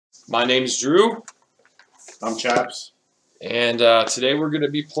My name's Drew. I'm Chaps. And today we're going to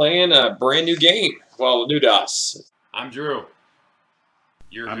be playing a brand new game. Well, new to us. I'm Drew.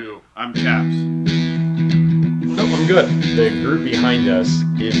 You're who? I'm Chaps. No, I'm good. The group behind us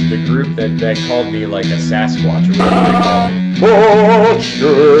is the group that called me like a Sasquatch or whatever they called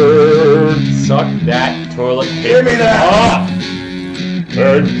me. Suck that toilet paper. Give me that!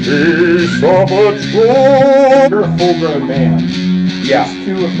 And he's so much more. You're a full-grown man. Yeah, He's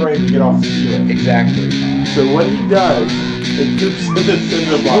too afraid to get off the ceiling. exactly. So what he does is poops in the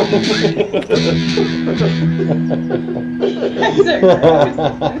cinder block.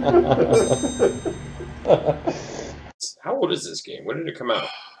 How old is this game? When did it come out?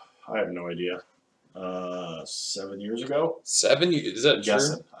 I have no idea. 7 years ago? 7 years? Is that I'm true?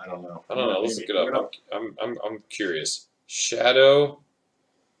 guessing. I don't know. I don't know. Let's Maybe. look it up. I'm curious. Shadow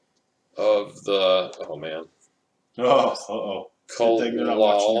of the... Oh, man. Oh, uh-oh. Good thing they're not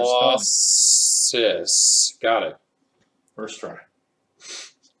watching your Colossus. Got it. First try.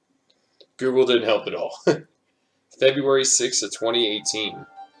 Google didn't help at all. February 6th of 2018.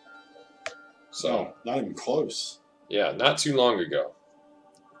 So, No, not even close. yeah, not too long ago.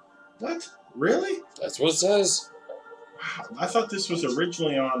 What? Really? That's what it says. Wow. I thought this was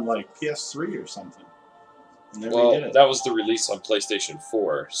originally on, like, PS3 or something. And then Well, we did it. that was the release on PlayStation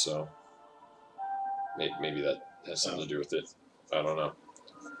 4, so maybe that has something to do with it. I don't know.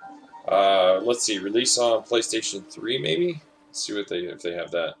 Let's see, release on PlayStation 3, maybe? Let's see what if they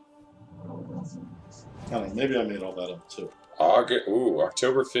have that. I don't know. Maybe I made all that up, too.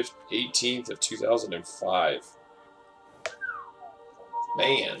 October 18th of 2005.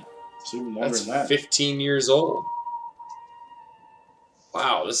 Man, It's even longer that's than that. 15 years old.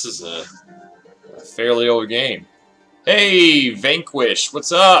 Wow, this is a fairly old game. Hey, Vanquish,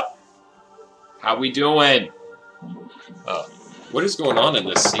 what's up? How we doing? Oh, what is going on in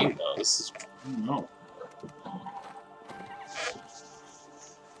this scene, though? This is... I don't know.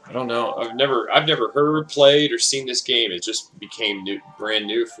 I don't know. I've never heard, played, or seen this game. It just became brand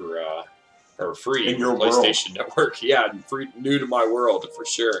new for or free In your PlayStation Network. Yeah, free, new to my world for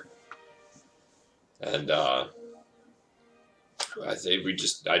sure. And I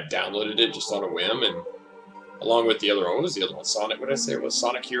downloaded it just on a whim, and along with the other one, what was the other one? Sonic. What did I say? It was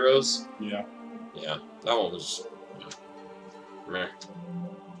Sonic Heroes. Yeah. Yeah, that one was. Meh.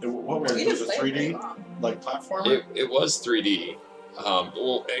 What was it? Was it 3D? Like platformer? It was 3D.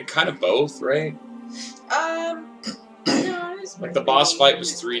 Well, and kind of both, right? No, it was Like the boss fight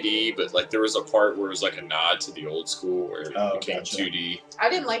was 3D, but like there was a part where it was like a nod to the old school where it became gotcha. 2D. I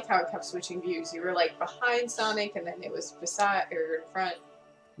didn't like how it kept switching views. You were like behind Sonic, and then it was beside or in front,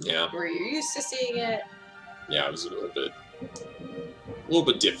 Yeah, where you're used to seeing it. yeah, it was a little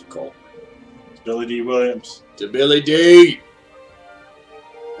bit difficult. Billy D. Williams. To Billy D.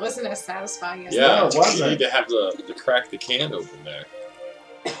 It wasn't as satisfying as Yeah, No, it you wasn't. need to have the crack the can open there.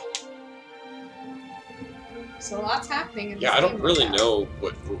 So lots happening in this Yeah, I don't game really right now. know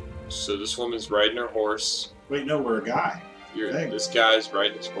what. So this woman's riding her horse. Wait, no, we're a guy. Dang. This guy's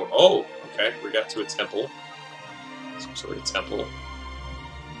riding his horse. Oh, okay. We got to a temple. Some sort of temple.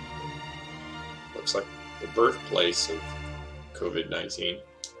 Looks like the birthplace of COVID-19.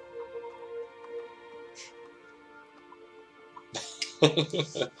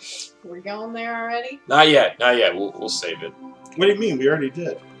 We're going there already. Not yet. Not yet. We'll save it. What do you mean? We already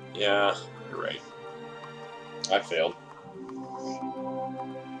did. Yeah, you're right. I failed.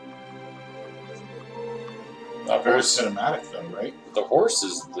 Very cinematic, though, right? The horse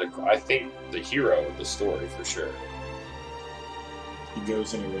is, I think, the hero of the story for sure. He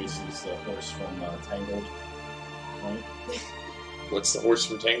goes and he races the horse from Tangled. Right? What's the horse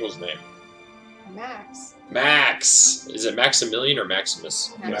from Tangled's name? Max. Max. Is it Maximilian or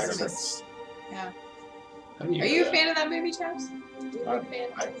Maximus? Maximus. Yeah. How do Are you a know fan of that movie, Chaps?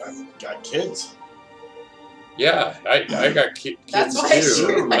 I've got kids. Yeah, I got kids That's why too. she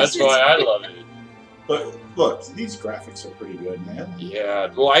That's likes why it. I love it. But look, these graphics are pretty good, man. Yeah,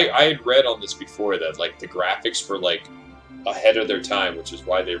 well, I had read on this before that like the graphics were like ahead of their time, which is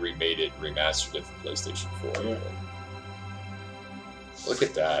why they remade it, remastered it for PlayStation 4. Yeah. Look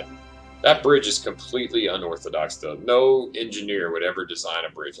at that. That bridge is completely unorthodox, though. No engineer would ever design a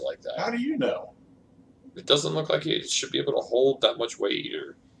bridge like How that. do you know? It doesn't look like it should be able to hold that much weight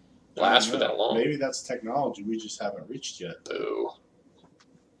or I last don't for know. that long. Maybe that's technology we just haven't reached yet. Boo.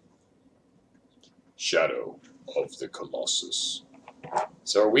 Shadow of the Colossus.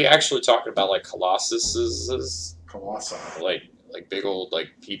 So are we actually talking about like Colossuses, Colossi. like big old like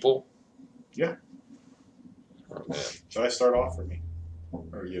people? Yeah. Oh man. Should I start off or me?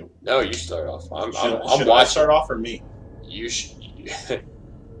 Or you? No, you start off. I'm Should I watching. start off or me? You should.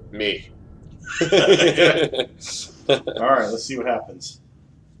 Me. Alright, let's see what happens.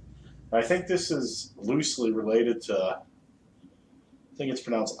 I think this is loosely related to, I think it's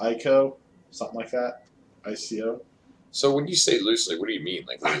pronounced ICO, something like that. ICO. So when you say loosely, what do you mean?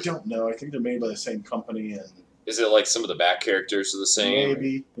 Like, I don't know. I think they're made by the same company, and is it like some of the back characters are the same?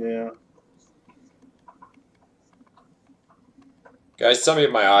 maybe, yeah. Guys, tell me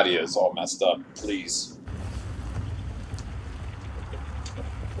if my audio is all messed up, please.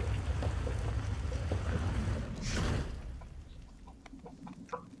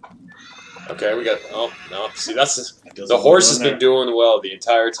 Okay, we got. Oh no! See, that's the horse has been doing well the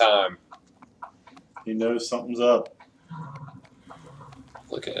entire time. He knows something's up.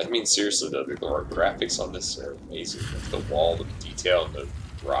 Look at. I mean, seriously though, the graphics on this are amazing. Like the wall, the detail, and the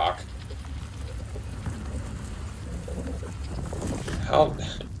rock. How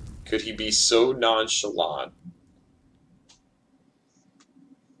could he be so nonchalant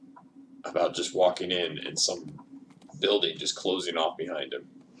about just walking in and some building just closing off behind him?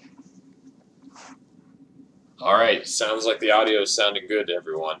 Alright, sounds like the audio is sounding good to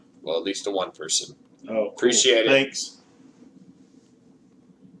everyone. Well, at least to one person. Oh, cool. Appreciate it. Thanks.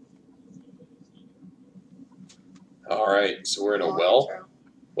 Alright, so we're in a Long well. intro.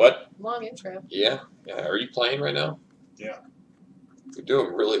 What? Long intro. Yeah. Are you playing right now? Yeah. You're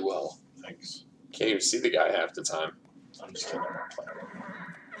doing really well. Thanks. Can't even see the guy half the time. I'm just kidding. I'm not playing.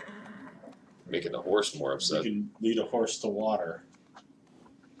 Making the horse more You upset. can lead a horse to water.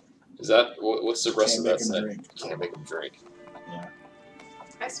 Is that what's the rest Can't of make that him set? drink. Can't make him drink. Yeah.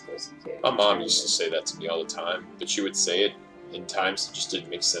 I suppose you could. My mom used to say that to me all the time, but she would say it in times it just didn't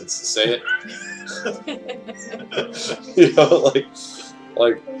make sense to say it. You know,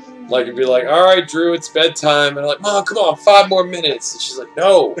 like it'd be like, all right, Drew, it's bedtime, and I'm like, Mom, come on, 5 more minutes, and she's like,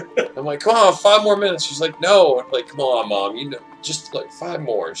 no. I'm like, come on, 5 more minutes. She's like, no. I'm like, come on, Mom, you know, just like 5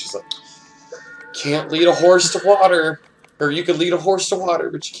 more. And she's like, can't lead a horse to water, or you could lead a horse to water,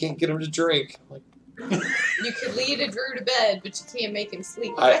 but you can't get him to drink. I'm like, You could lead a Drew to bed, but you can't make him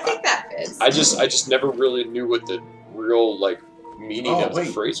sleep. I I think that fits. I just never really knew what the real meaning Oh, of the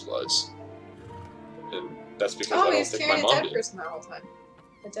wait. phrase was, and that's because I Oh, don't he's think my carrying a mom dead did. person the whole time.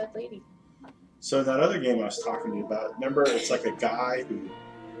 A dead lady. So that other game I was talking to you about, remember, it's like a guy who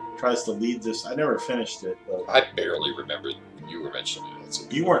tries to lead this. I never finished it, but I barely remember you were mentioning it. So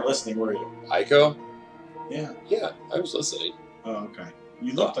you weren't listening, were you? Ico? Yeah. Yeah, I was listening. Oh, okay.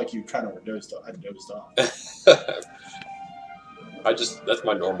 You looked like you kind of were dozed off. I dozed off. That's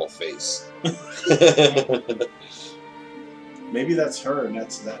my normal face. Maybe that's her and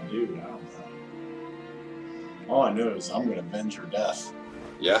that's that dude. I don't know. All I know is I'm going to avenge her death.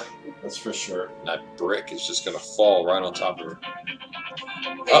 Yeah, That's for sure. that brick is just gonna fall right on top of her.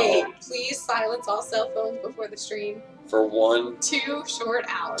 Hey, Uh-oh. please silence all cell phones before the stream. For 2 short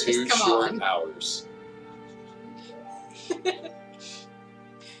hours. 2 Come short on. hours.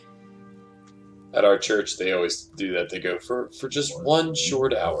 At our church, they always do that. They go for just 1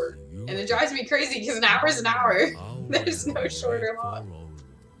 short hour. And it drives me crazy because an hour is an hour. There's no short or long.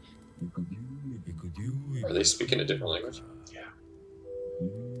 Are they speaking a different language?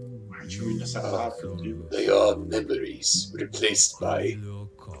 Why aren't you reading this out loud for the dude? They are memories replaced by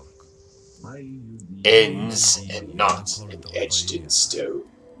ends and knots and etched in stone.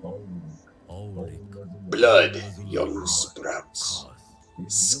 Blood, young sprouts,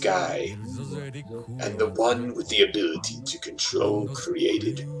 sky, and the one with the ability to control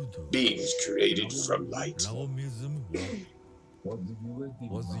beings created from light.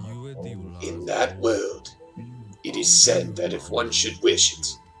 In that world, it is said that if one should wish it,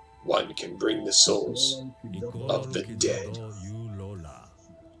 one can bring the souls of the dead.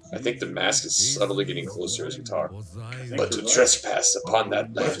 I think the mask is subtly getting closer as we talk. But to trespass upon that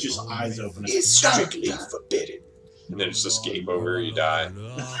What if land just eyes open? is strictly forbidden. And then it's just game over, you die.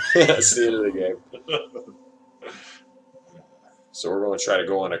 That's the end of the game. So we're going to try to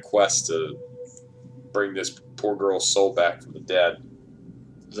go on a quest to bring this poor girl's soul back from the dead.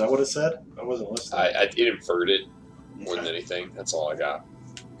 Is that what it said? I wasn't listening. It inferred it more than anything. That's all I got.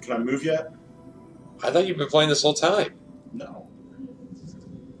 Can I move yet? I thought you've been playing this whole time. No.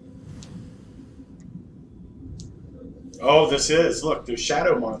 Oh, this is. Look, there's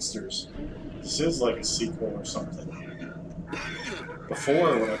shadow monsters. This is like a sequel or something.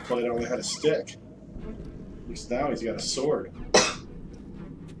 Before, when I played, I only had a stick. At least now he's got a sword.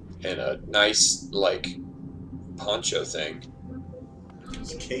 And a nice, poncho thing.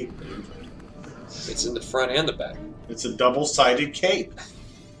 It's a cape, dude. It's in the front and the back. It's a double-sided cape.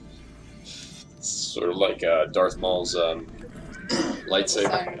 It's sort of like Darth Maul's lightsaber.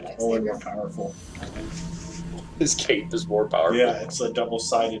 Sorry, Only lightsaber. more powerful. His cape is more powerful. Yeah, it's a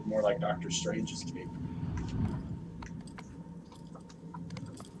double-sided, more like Doctor Strange's cape.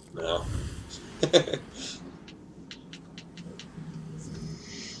 No.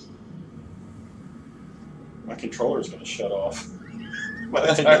 My controller's going to shut off.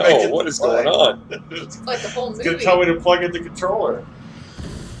 I know, what is going on? It's like the whole It's movie. going to tell me to plug in the controller.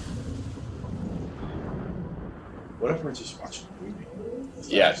 What if we're just watching a movie?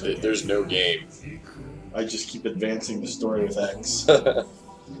 Yeah, there's no game. I just keep advancing the story with X. It's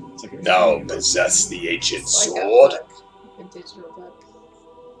like a Now game. possess the ancient It's like sword. a digital book.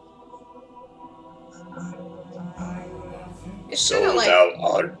 It's So kind of like thou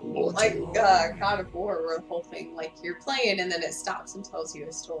art mortal. God of War, where the whole thing, like, you're playing and then it stops and tells you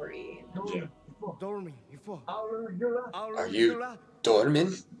a story. Yeah. Are you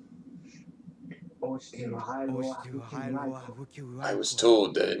Dormin? I was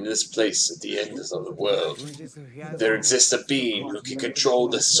told that in this place at the end of the world, there exists a being who can control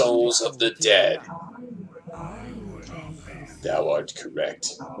the souls of the dead. Thou art correct.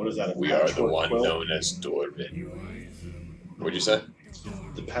 What is that? We are the one known as Dormin. What'd you say?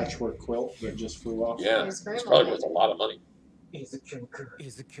 The patchwork quilt that just flew off. Yeah, His it's grandma. probably worth a lot of money.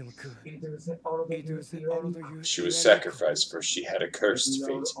 She was sacrificed for she had a cursed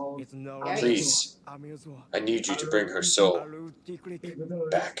fate. Please, I need you to bring her soul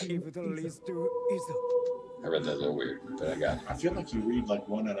back. I read that a little weird, but I got it. I feel like you read like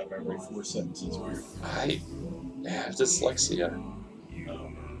one out of every 4 sentences weird. I have dyslexia.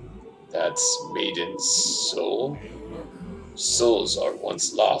 That's maiden's soul. Souls are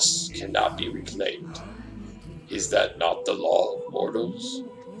once lost, cannot be reclaimed. Is that not the law of mortals?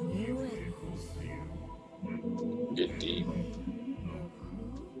 Get deep.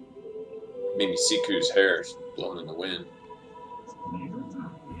 Maybe Siku's hair is blown in the wind.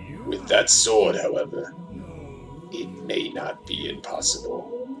 With that sword, however, it may not be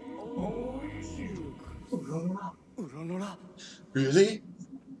impossible. Really?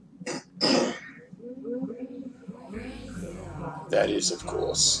 That is, of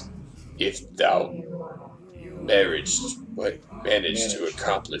course, if thou managed to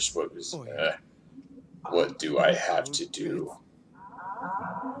accomplish what was. What do I have to do?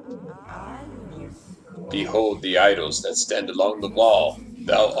 Behold the idols that stand along the wall.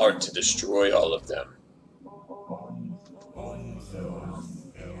 Thou art to destroy all of them.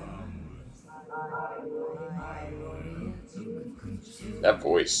 That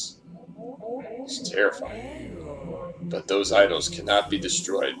voice is terrifying. But those idols cannot be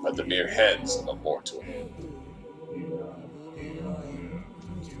destroyed by the mere hands of a mortal.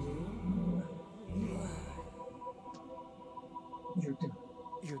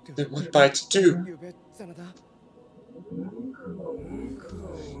 Then what am I to do?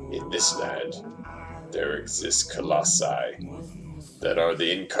 In this land, there exist Colossi that are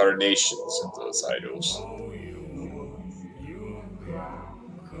the incarnations of those idols.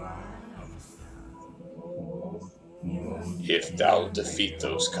 If thou defeat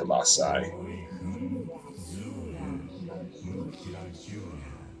those Colossi,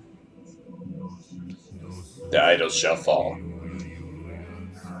 the idols shall fall.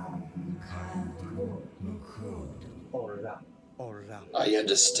 I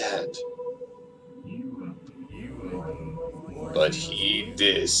understand. But heed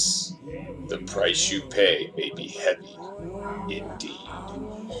this, the price you pay may be heavy indeed.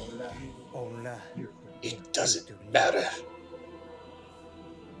 It doesn't matter.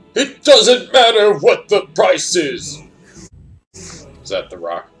 It doesn't matter what the price is! Is that The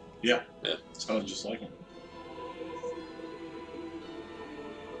Rock? Yeah. Yeah. Sounds just like him.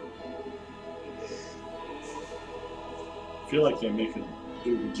 I feel like they do a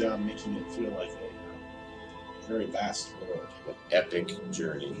good job making it feel like a very vast world. An epic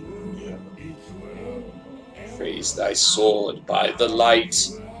journey. Yeah. Praise thy soul and by the light.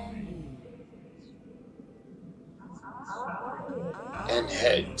 And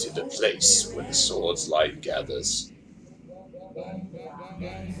head to the place where the sword's light gathers.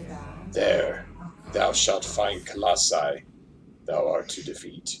 There thou shalt find Colossi thou art to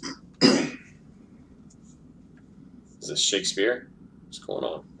defeat. Is this Shakespeare? What's going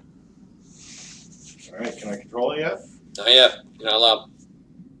on? Alright, can I control it yet? Not yet. You're not allowed.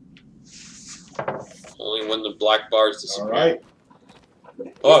 Only when the black bars disappear. Alright.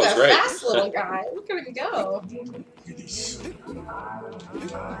 Oh, He's it's a great. fast little guy. Look at him go.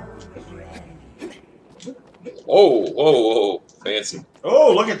 Whoa, whoa, whoa. Fancy.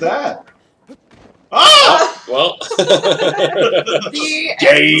 Oh, look at that! Ah! Well. The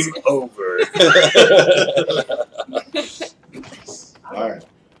Game over.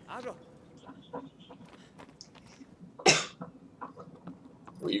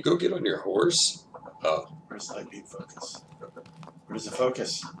 Will you go get on your horse? Oh. Where's light beam focus? Where's the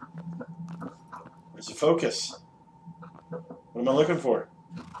focus? Where's the focus? What am I looking for?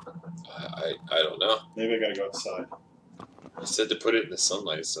 I don't know. Maybe I gotta go outside. You said to put it in the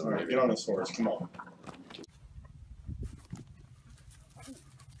sunlight, so Alright, maybe. get on this horse. Come on.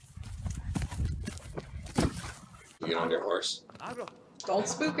 You get on your horse. Don't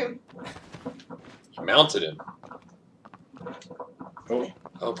spook him. You mounted him. Oh,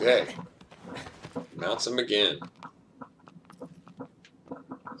 Okay. Mounts him again.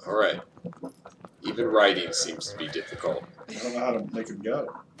 Alright. Even riding seems to be difficult. I don't know how to make him go.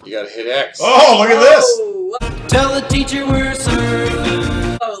 You gotta hit X. Oh, look at this! Oh, Tell the teacher we're sorry.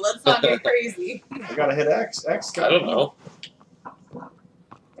 oh, let's not get crazy. I gotta hit X. X. I don't know.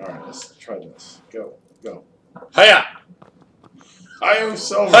 Alright, let's try this. Go. Go. Hiya! I am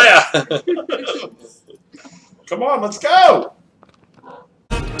so. Hiya! Come on, let's go!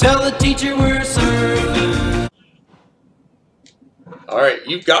 Tell the teacher we're sorry. Alright,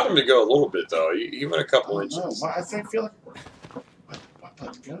 you've got him to go a little bit, though. You went a couple No, inches. I feel like. What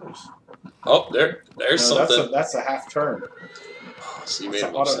button goes? Oh, there's No, something. that's a half turn. Oh, so you That's made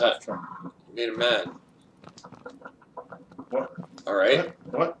an him auto upset. half turn. You made him mad. What? Alright.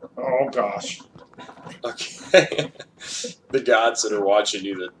 What? Oh gosh. Okay. The gods that are watching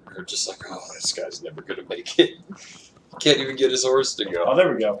you that are just like, oh, this guy's never gonna make it. Can't even get his horse to Oh, go.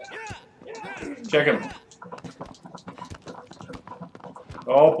 there we go. Check him.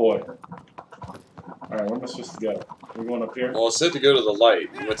 Oh boy. Alright, where am I supposed to go? We're going up here? Well, it said to go to the light.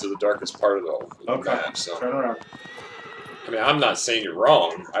 You went to the darkest part of the Okay. map, so. Turn around. I mean, I'm not saying you're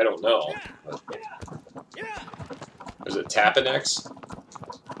wrong. I don't know. But... Is it tap an X?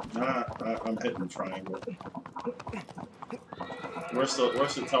 Nah, I'm hitting triangle. Where's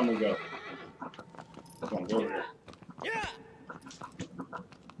the tunnel go? Come on, go over here.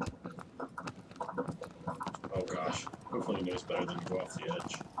 Oh gosh. Hopefully he knows better than to go off the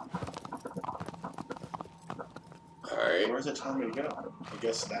edge. Alright. Where's it telling me to go? I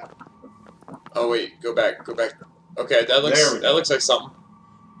guess that. Oh, wait. Go back. Go back. Okay, that There we looks go. like something.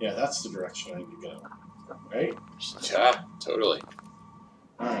 Yeah, that's the direction I need to go. Right? Yeah, totally.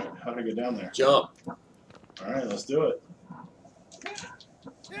 Alright, how do I go down there? Jump. Alright, let's do it.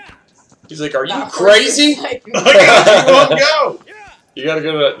 He's like, are you That horse crazy? is like- Look at you won't go! You gotta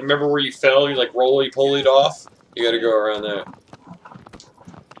go to, remember where you fell? You like roly-polied off? You gotta go around there.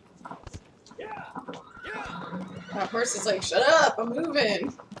 That horse is like, shut up, I'm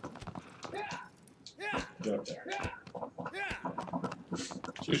moving. Get up there.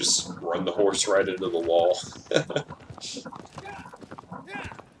 You just run the horse right into the wall.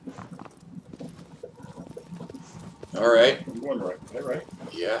 Alright. I'm going the right way, right?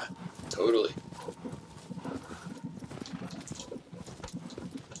 Yeah, totally.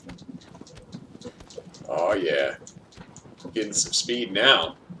 Oh yeah. Getting some speed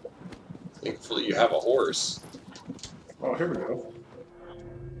now. Thankfully you have a horse. Oh, here we go.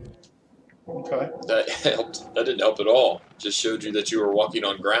 Okay. That helped. That didn't help at all. Just showed you that you were walking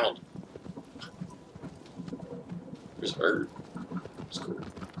on ground. There's a bird. It's cool.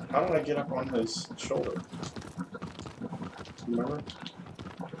 How did I get up on his shoulder? Remember?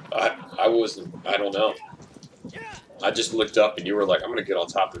 I wasn't. I don't know. I just looked up and you were like, I'm gonna get on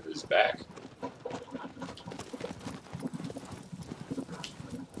top of his back.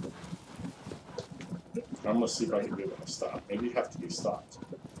 I'm gonna see if I can do it when I stop. Maybe you have to be stopped.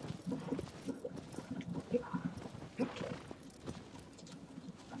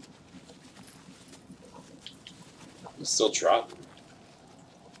 He's still trotting.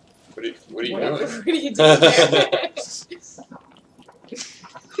 What are you What doing? are you doing there?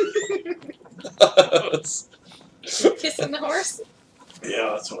 Kissing the horse?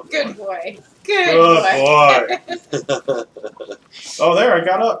 Yeah, that's what I'm Good doing. boy. Good Good boy. boy. Oh, there, I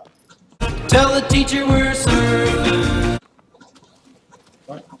got up. Tell the teacher we're sorry.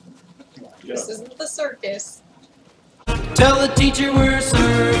 Come on, get This up. isn't the circus. Tell the teacher we're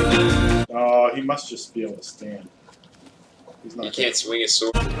sorry. Oh, he must just be able to stand. He's not. You can't swing his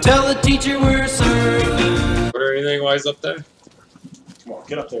sword Tell the teacher we're sorry. or anything while he's up there? Come on,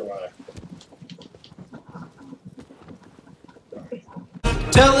 get up there, Ryan.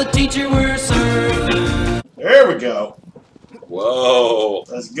 Tell the teacher we're sorry. There we go. Whoa.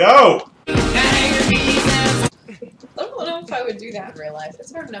 Let's go. I don't know if I would do that in real life.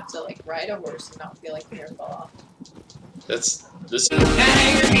 It's hard enough to like ride a horse and not feel like you're gonna fall off. This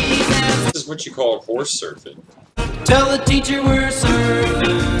is what you call horse surfing. Tell the teacher we're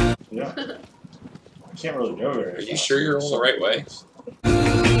sorry. Yeah. I can't really go very Are you fast. sure you're on the right way?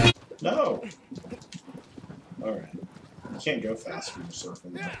 No. Alright. can't go fast when you're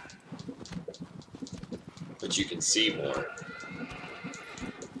surfing. Though. But you can see more.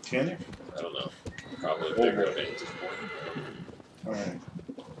 Can you? I don't know. Probably a bigger vantage point. Alright.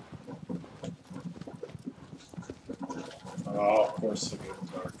 Oh, of course, it goes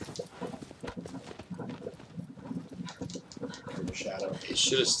dark. The shadow. It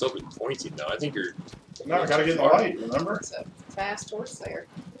should have still been pointing though. I think you're. No, I gotta get in the light, remember? It's a fast horse there.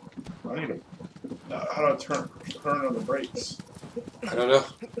 I need to. How do I turn on the brakes? I don't know.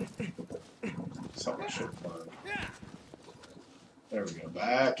 Something should have learned. There we go.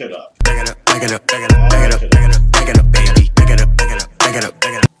 Back it up.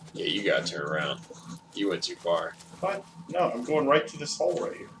 Yeah, you gotta turn around. You went too far. What? No, I'm going right to this hole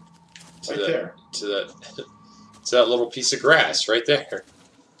right here. To Right that, there. To that. To that little piece of grass right there.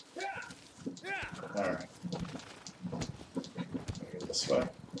 Alright. Go this way.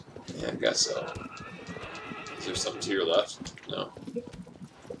 Yeah, I guess so. Is there something to your left? No.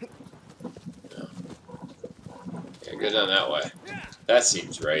 No. Yeah, go down that way. That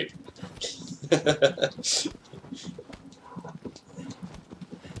seems right.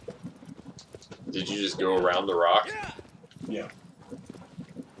 Did you just go around the rock? Yeah.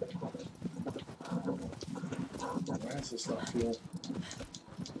 Why does this not feel?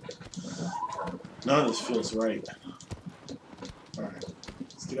 None of this feels right. Alright.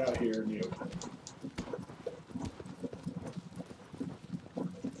 Let's get out here in the open.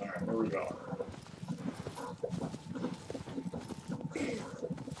 Alright, where are we going?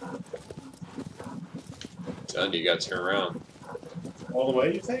 Done, you gotta turn around. All the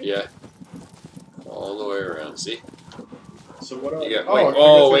way, you think? Yeah. All the way around, see? So what do I... You got, oh, wait, I can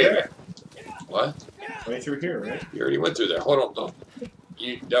oh, go wait. through there. What? Right through here, right? You already went through there. Hold on,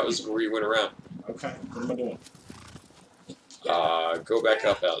 don't. That was where you went around. Okay, what am I doing? Go back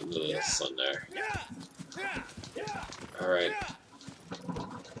up out into the sun there. Alright.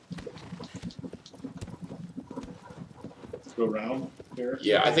 Go around here?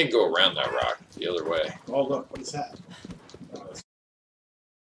 Yeah, I think go around that rock the other way. Oh, look, what is that? Oh, it's...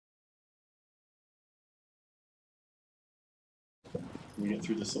 Can we get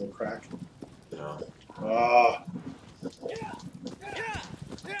through this little crack? No. Ah.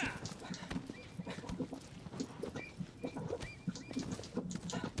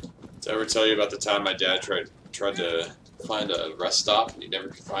 Did I ever tell you about the time my dad tried to find a rest stop and he never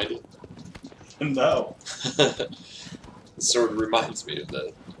could find it? No. It sort of reminds me of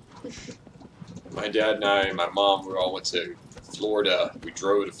that. My dad and I and my mom, we all went to Florida. We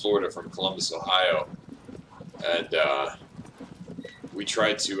drove to Florida from Columbus, Ohio, and we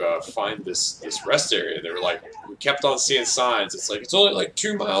tried to find this rest area. They were like, we kept on seeing signs. It's like, it's only like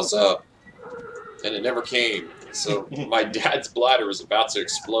 2 miles up, and it never came. So my dad's bladder was about to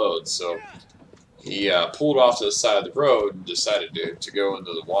explode, so he pulled off to the side of the road and decided to go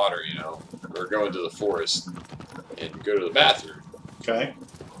into the water, you know, or go into the forest and go to the bathroom. Okay.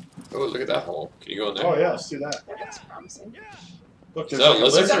 Oh, look at that hole. Can you go in there? Oh, yeah, let's do that. That looks promising. Look, Is there's that a like a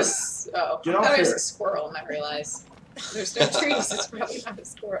lizard? lizard. Oh, Get I off thought it was here. a squirrel, and I realized there's no trees. It's probably not a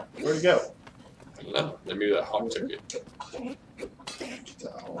squirrel. Where'd he go? I don't know. Maybe that hawk took it. Get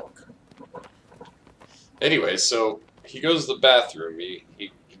that hawk. Anyway, so he goes to the bathroom. He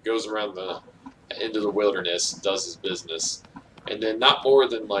goes around into the wilderness, does his business, and then not more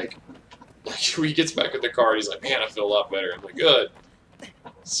than like he gets back in the car. And he's like, "Man, I feel a lot better." I'm like, "Good."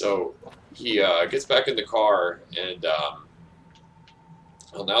 So he gets back in the car and oh,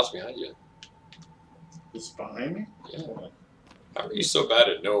 now it's behind you. It's behind me? Yeah. Hold on. How are you so bad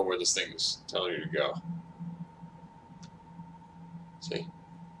at knowing where this thing's telling you to go? See?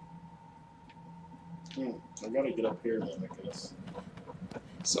 I gotta get up here then, I guess.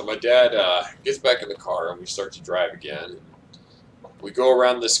 So my dad gets back in the car and we start to drive again. We go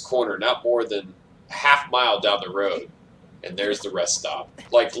around this corner, not more than a half-mile down the road, and there's the rest stop.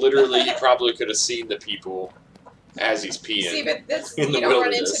 Like literally, you probably could have seen the people as he's peeing. See, but this, in we the don't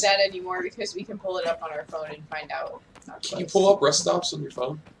run into wilderness. that anymore because we can pull it up on our phone and find out. how Can you close. pull up rest stops on your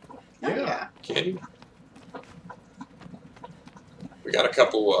phone? Oh, yeah. Can you? We got a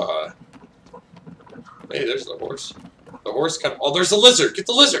couple. Hey, there's the horse. The horse kind of. Oh, there's the lizard. Get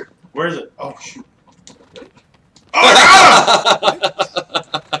the lizard. Where is it? Oh, shoot. Oh, I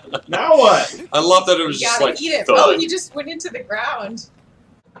got him! Now what? I love that it was You just gotta like eat it. thud. Oh, he just went into the ground.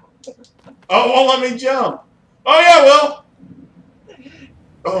 Oh, it won't let me jump. Oh, yeah, Will.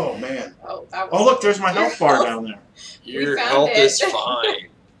 Oh, man. Oh, that was Oh, look, there's my health bar down there. Your found health it. is fine.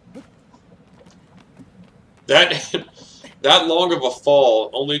 That long of a fall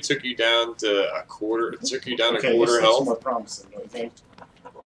only took you down to a quarter. It took you down Okay, a quarter this looks health. more promising, don't you think?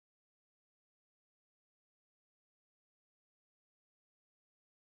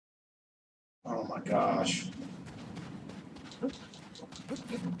 Oh my gosh.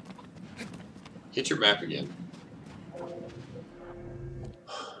 Hit your map again.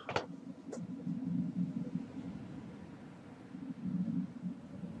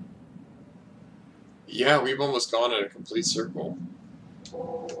 Yeah, we've almost gone in a complete circle.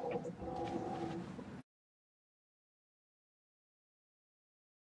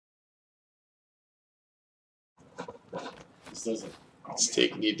 This doesn't. Oh, It's man.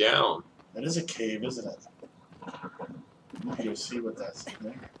 taking you down. That is a cave, isn't it? Let me go see what that's in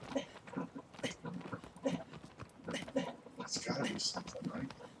there. It's gotta be something,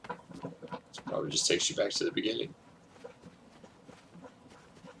 right? It probably just takes you back to the beginning.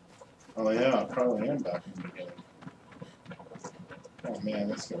 Oh yeah, I probably am back in the beginning. Oh man,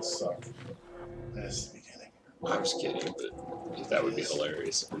 that's gonna suck. That's the beginning. I was kidding, but that would be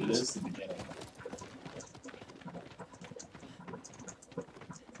hilarious. It is the beginning.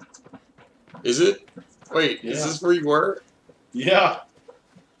 Is it? Wait, is Yeah. this where you were? Yeah.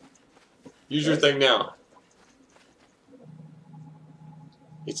 Use your thing now.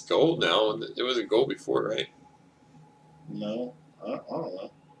 It's gold now, and it wasn't gold before, right? No, I don't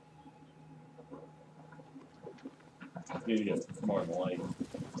know. Need to get more light.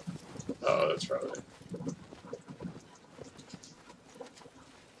 Oh, that's right.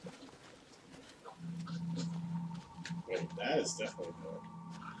 Wait, that is definitely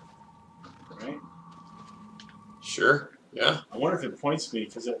good. Right? Sure. Yeah. I wonder if it points me,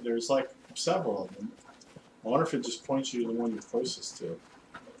 because there's like several of them. I wonder if it just points you to the one you're closest to.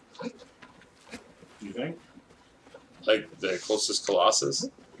 Do you think? Like the closest Colossus?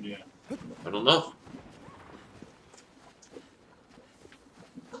 Yeah. I don't know.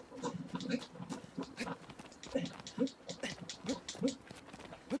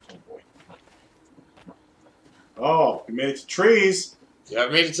 Oh boy. Oh, we made it to trees. Yeah, I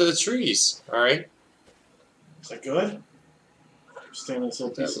made it to the trees. All right. Is that good? Standing on this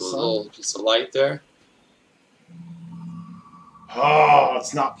little That piece of little sun. piece of light there. Oh,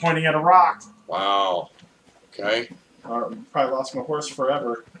 it's not pointing at a rock. Wow. Okay. Probably lost my horse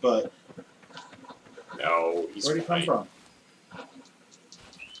forever, but No, he's where'd he come fine. from?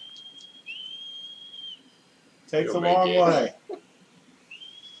 Take He'll the make long it. way.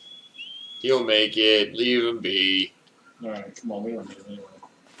 He'll make it. Leave him be. Alright, come on, we don't need it anyway.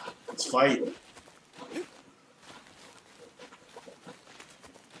 Let's fight.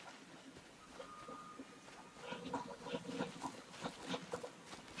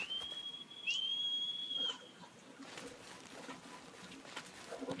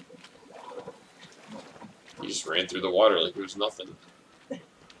 He just ran through the water like it was nothing.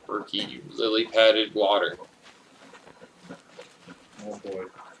 Murky, lily-padded water. Oh boy.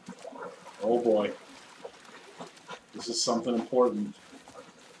 Oh boy. This is something important.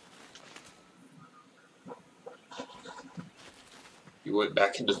 He went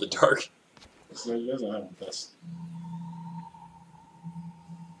back into the dark. So he doesn't have the best.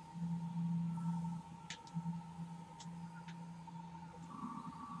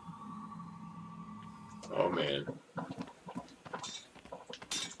 Oh man.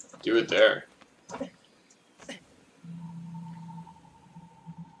 Do it there.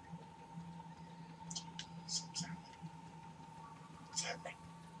 What's happening?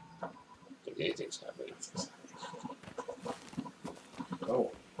 I think anything's happening.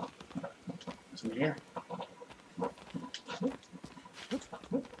 Oh. It's in here.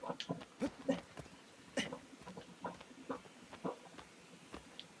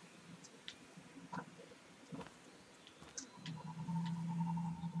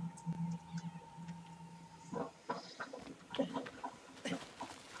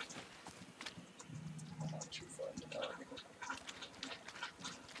 Not too far in the dark.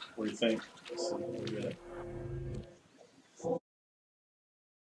 What do you think? Let's see what we get.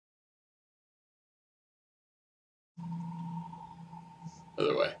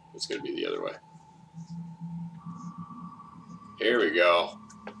 Other way. It's gonna be the other way. Here we go.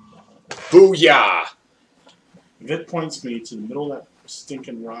 Booyah! If it points me to the middle of that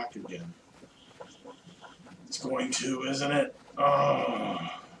stinking rock again, it's going to, isn't it? Oh.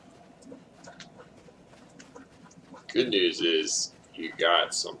 Good news is you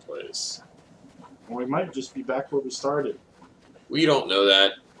got someplace. Well, we might just be back where we started. We don't know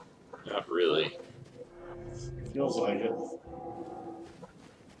that. Not really. Feels like it.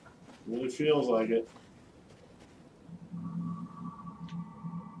 Really feels like it.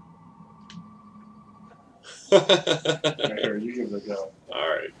 Right here, you give it a go.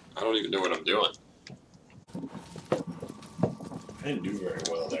 Alright. I don't even know what I'm doing. I didn't do very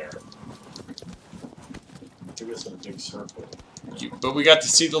well there. Took us in a big circle. But we got to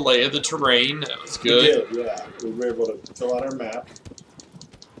see the lay of the terrain. That was We good. did, yeah. We were able to fill out our map.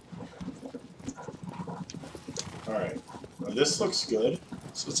 Alright. Well, this looks good.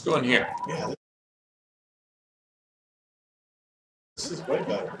 So let's go in here. Yeah. This is way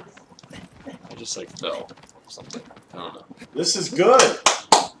better. I just like fell. Something. I don't know. This is good!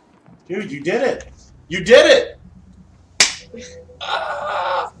 Dude, you did it! You did it!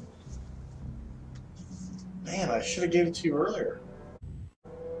 Ah! Man, I should have gave it to you earlier.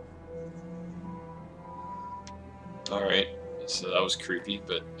 Alright. So that was creepy,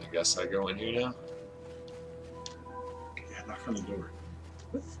 but I guess I go in here now. Yeah, knock on the door.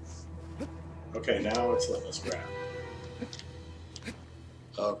 Okay, now it's letting us grab.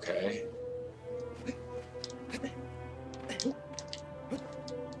 Okay.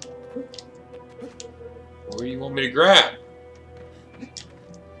 What do you want me to grab?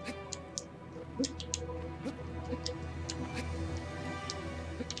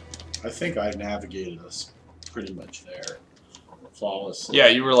 I think I navigated us pretty much there. Flawlessly. Yeah,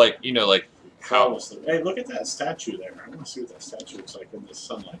 you were like, you know, like how Flawlessly. Hey, look at that statue there. I want to see what that statue looks like in the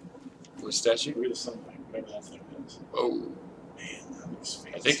sunlight. what statue? Look at the sunlight, whatever that thing is. Oh, Man, that looks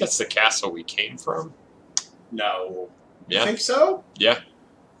fancy. I think that's the castle we came from. No. You Yeah, think so? yeah.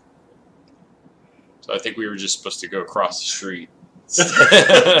 So I think we were just supposed to go across the street.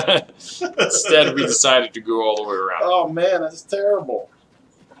 Instead, we decided to go all the way around. Oh man, that's terrible.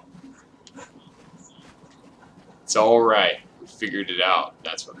 It's all right. We figured it out.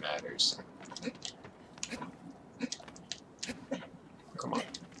 That's what matters. Come on.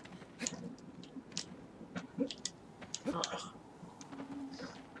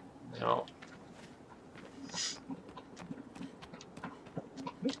 No.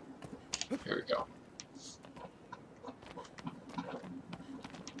 Here we go.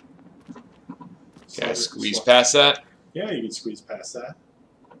 Can I squeeze past that? Yeah, you can squeeze past that.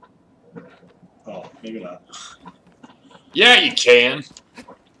 Oh, maybe not. Yeah, you can.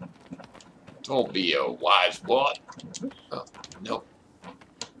 Don't be a wise what? Oh, nope.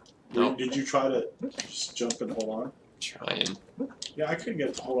 Nope. Did you try to just jump and hold on? Trying. Yeah, I couldn't get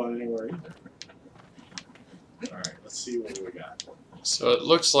it to hold on anywhere either. Alright, let's see what we got. So it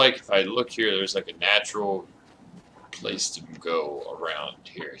looks like if I look here, there's like a natural place to go around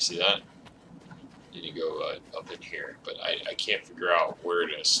here. See that? Then you go up in here, but I can't figure out where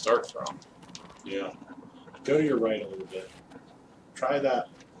to start from. Yeah. Go to your right a little bit. Try that.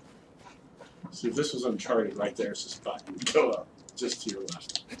 See, if this was Uncharted, right there's the spot. You would go up, just to your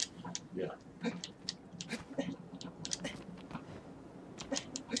left. Yeah.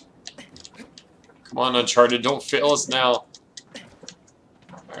 Come on, Uncharted, don't fail us now.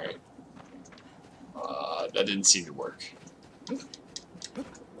 Alright. That didn't seem to work.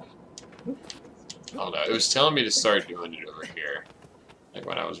 Oh no, it was telling me to start doing it over here. Like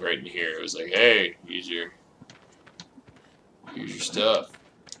when I was right in here, it was like, hey, use your stuff.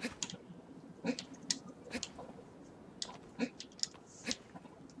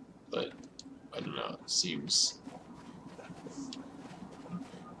 But I don't know, it seems.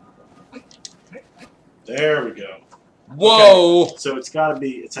 There we go. Whoa! Okay. So it's got to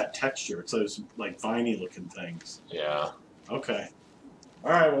be, it's that texture. It's those, like, viney looking things. Yeah, Okay.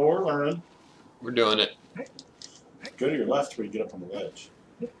 Alright, well, we're learning. we're doing it. Go to your left where you get up on the ledge.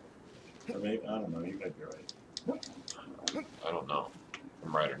 Or maybe, I don't know, you might be right. I don't know if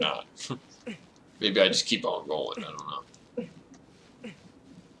I'm right or not. Maybe I just keep on going. I don't know.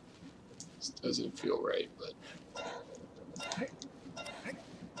 This doesn't feel right, but.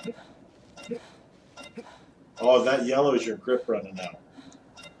 Oh, that yellow is your grip running out.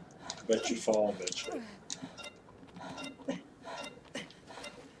 I bet you fall eventually.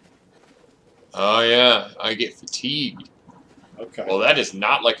 Oh yeah, I get fatigued. Okay. Well, that is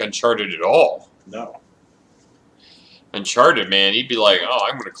not like Uncharted at all. No. Uncharted, man, he'd be like, oh,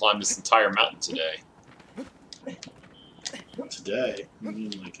 I'm going to climb this entire mountain today. Today, I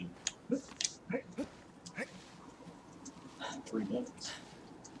mean, like in 3 minutes.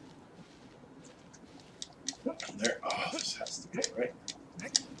 There. Oh, this has to go right.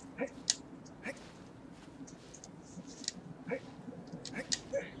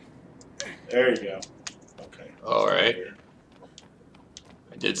 There you go. Okay. All right.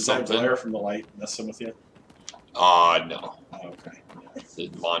 I did Is that something. glare from the light messing with you? No. Oh, okay. The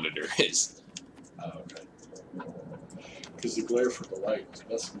monitor is. Oh, okay. Because the glare from the light is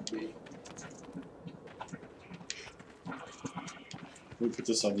messing with me. We put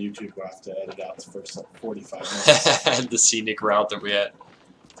this on YouTube. We'll have to edit out the first like 45 minutes. The scenic route that we had.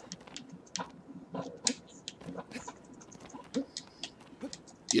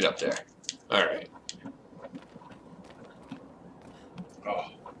 Get up there. All right.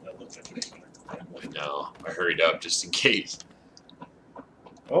 No, I hurried up just in case.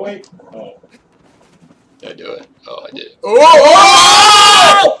 Oh wait. Oh. Did I do it? Oh, I did.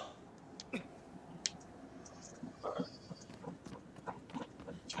 Oh!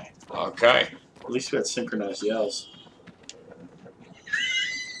 Okay. At least we had synchronized yells.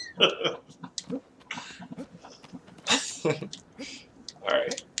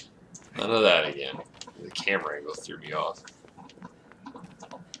 Alright. None of that again. The camera angle threw me off.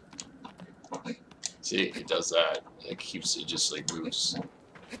 See, it does that. It keeps it just like moves.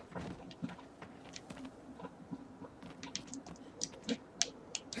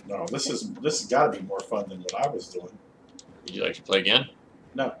 No, this has got to be more fun than what I was doing. Would you like to play again?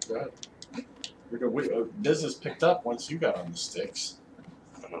 No, go ahead. Business picked up once you got on the sticks.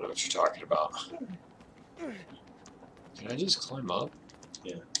 I don't know what you're talking about. Can I just climb up?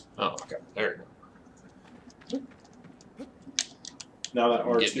 Yeah. Oh, okay. There you go. Now that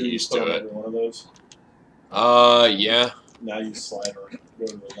R2, Getting you used put to on it. every one of those. Yeah. Now you slide or go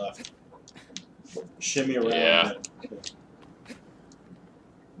to the left. Shimmy around. Yeah.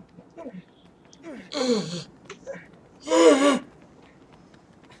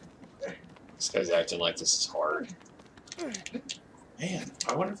 This guy's acting like this is hard. Man,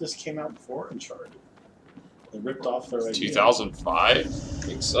 I wonder if this came out before Uncharted. They ripped off their idea. 2005? I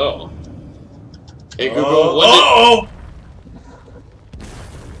think so. Hey Google, Oh!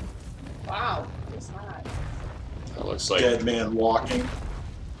 Wow. What's that? That looks like... Dead man walking.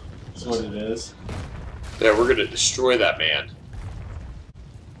 That's what it is. Yeah, we're gonna destroy that man.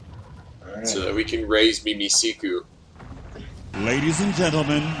 Alright. So that we can raise Mimisiku. Ladies and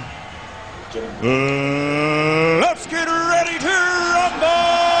gentlemen, Get him. let's get ready to rumble!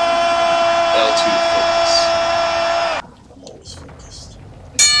 L2 focus. I'm always focused.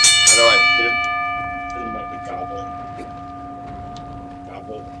 How do I hit him? Hit him like the goblet.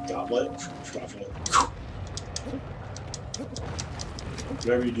 Goblet.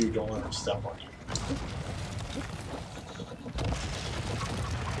 Whatever you do, don't let him step on you.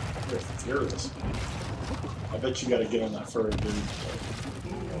 You're furious. I bet you gotta get on that furry dude.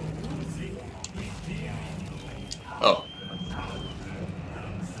 Oh.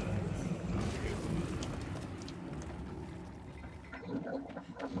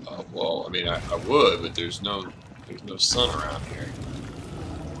 Well, I mean, I would, but there's no sun around here.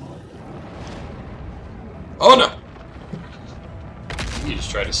 Oh no! You just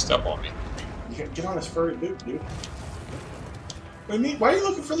tried to step on me. You gotta get on his furry dude, dude. What do you mean? Why are you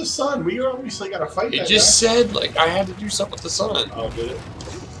looking for the sun? We obviously gotta fight It that just guy. said, like, I had to do something with the sun. Oh, did it?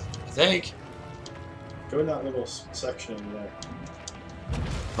 I think. Go in that little section in there.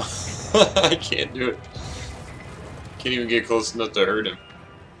 I can't do it. Can't even get close enough to hurt him.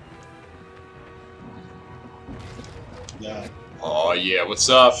 Yeah. Oh yeah, what's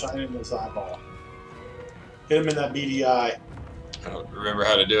up? Shine in his eyeball. Hit him in that beady eye. I don't remember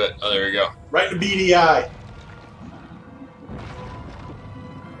how to do it. Oh, there we go. Right in the beady eye.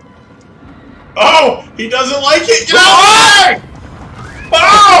 Oh! He doesn't like it! Get away!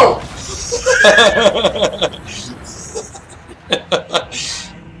 Oh!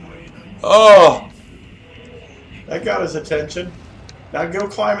 Oh! That got his attention. Now go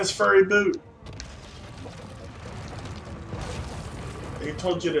climb his furry boot. They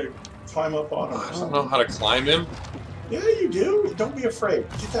told you to climb up on him or I don't something. know how to climb him. Yeah, you do. Don't be afraid.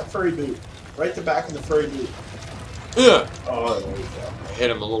 Get that furry boot. Right the back of the furry boot. Ugh. Oh, there we go. I hit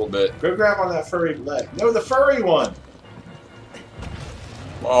him a little bit. Go grab on that furry leg. No, the furry one.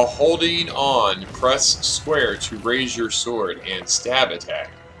 While holding on, press square to raise your sword and stab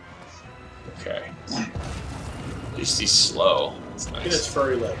attack. Okay. At least he's slow. That's Get his nice.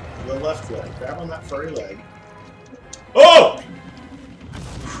 furry leg. The left leg. Grab on that furry leg. Oh!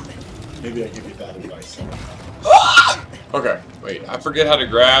 Maybe I give you bad advice. Okay, wait. I forget how to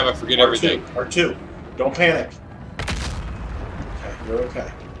grab. I forget everything. R2. Don't panic. Okay, you're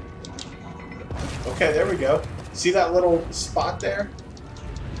okay. Okay, there we go. See that little spot there?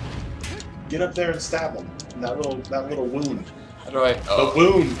 Get up there and stab him. In that little wound. How do I? The Oh,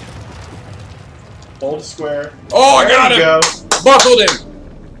 wound. Hold square. oh I There got you him! go. Buckled him!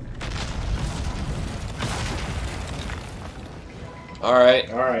 Alright,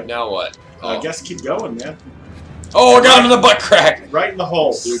 Alright. now what? I Oh. guess keep going, man. Oh, I got him in the butt crack! Right in the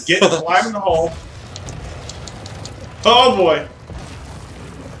hole, dude. Climb in the hole. Oh boy.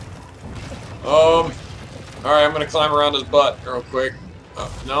 Alright, I'm gonna climb around his butt real quick.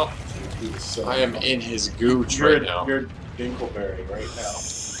 Oh, no, He's so I am in his gooch You're, right now. you're Dinkleberry right now.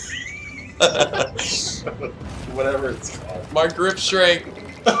 Whatever it's called. My grip strength.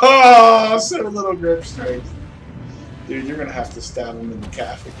 Oh, so little grip strength. Dude, you're gonna have to stab him in the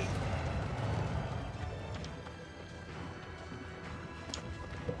calf again.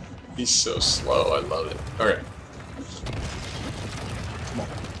 He's so slow. I love it. Okay. Come on.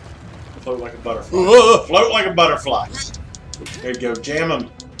 Float like a butterfly. Whoa. Float like a butterfly. There you go. Jam him.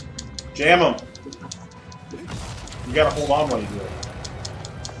 Jam him. You gotta hold on while you do it.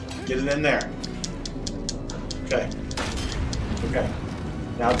 Get it in there. Okay. Okay.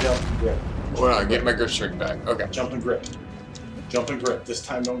 Now jump and grip. Well, I get my grip strength back. Okay. Jump and grip. Jump and grip. This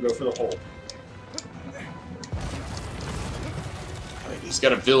time don't go for the hole. He's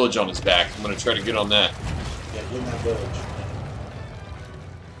got a village on his back. I'm gonna try to get on that. Yeah, get in that village.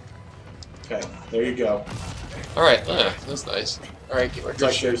 Okay, there you go. All right, that's nice. All right, get my grip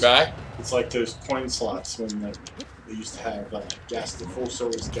like strength those- back. It's like those coin slots when they used to have the full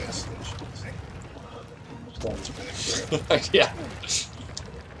service gas stations. Back there. Yeah.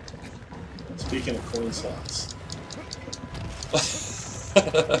 Speaking of coin slots.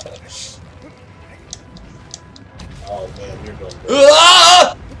 Oh man, you're going great.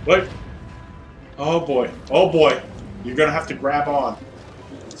 Ah! What? Oh boy. Oh boy. You're gonna have to grab on.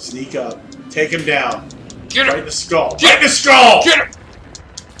 Sneak up. Take him down. Get Right him! in the skull. Get Right in the skull! Get him!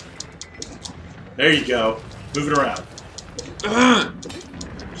 There you go. Move it around.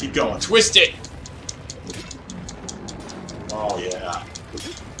 Keep going. Twist it! Oh yeah.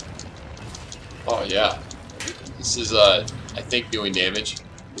 Oh yeah. This is I think doing damage.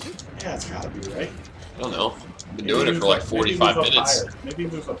 Yeah, it's gotta be right. I don't know. I've been doing it for like 45 minutes. Maybe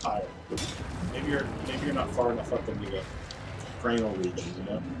move up higher. Maybe you're not far enough up into the cranial region, you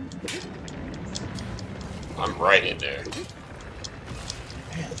know? I'm right in there.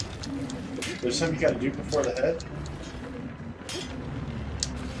 Man. There's something you gotta do before the head?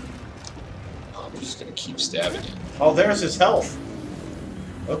 I'm just gonna keep stabbing it. Oh, there's his health.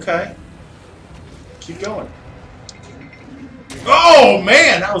 Okay. Keep going. Oh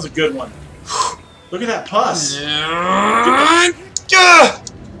man, that was a good one. Look at that pus.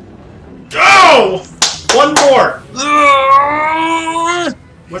 Go! One more.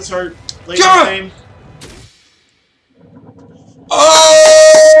 What's her lady's name?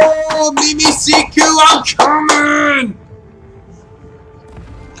 Oh, Mimi Siku, I'm coming!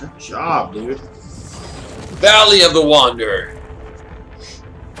 Good job, dude. Valley of the Wanderer.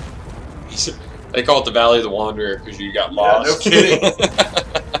 They call it the Valley of the Wanderer because you got lost. No kidding.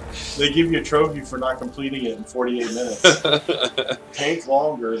 They give you a trophy for not completing it in 48 minutes. Take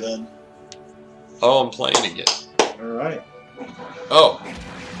longer than. Oh, I'm playing again. Alright. Oh.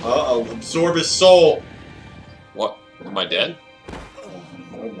 Uh-oh, absorb his soul. What? Am I dead?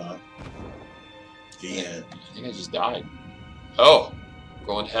 No, I'm not. The end. I think I just died. Oh. I'm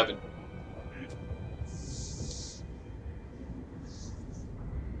going to heaven.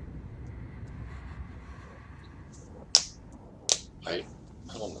 I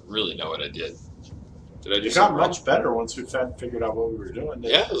don't really know what I did. Did I do It got something wrong? much better once we figured out what we were doing.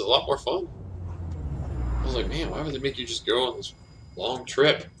 Yeah, it was a lot more fun. I was like, man, why would they make you just go on this long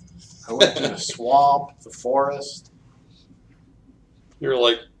trip? I went to the swamp, the forest. You're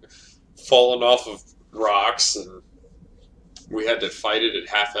like falling off of rocks, and we had to fight it at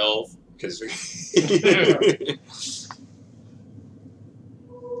half health because we.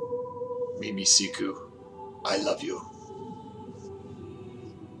 Mimi Siku, I love you.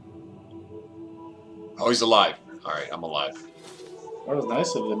 Oh, he's alive. All right, I'm alive. That was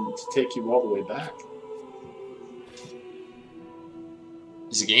nice of them to take you all the way back.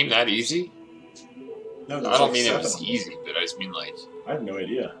 Is the game that easy? No, I don't mean it was easy, but I just mean like. I have no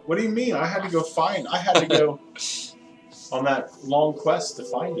idea. What do you mean? I had to go find. I had to go on that long quest to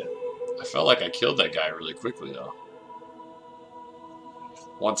find it. I felt like I killed that guy really quickly, though.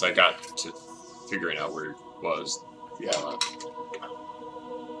 Once I got to figuring out where it was. Yeah.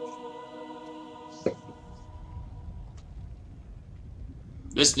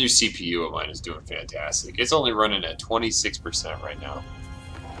 This new CPU of mine is doing fantastic. It's only running at 26% right now.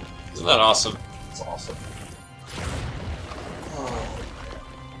 Isn't that awesome? It's awesome.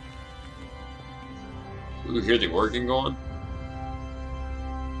 Ooh, hear the organ going?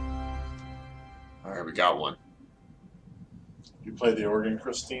 Alright, we got one. You play the organ,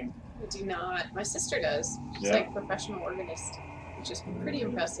 Christine? I do not. My sister does. She's Yeah. like a professional organist, which is pretty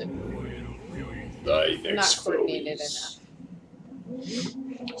impressive. Thy Not next coordinated phase. enough.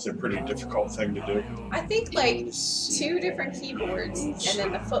 It's a pretty difficult thing to do. I think like 2 different keyboards and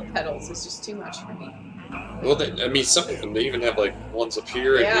then the foot pedals is just too much for me. Well, I mean, some of them, they even have like ones up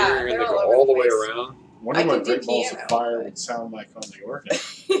here and Yeah, here, and they they're go all over all the the way place. around. Wonder I what can do Great Balls piano, of Fire but- would sound like on the organ.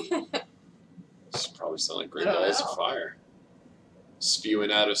 This probably sound like Great I don't Balls know. of Fire.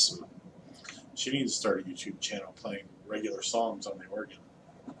 Spewing out of some. She needs to start a YouTube channel playing regular songs on the organ.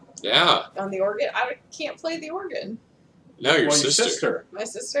 Yeah. On the organ? I can't play the organ. No, your Well, sister. My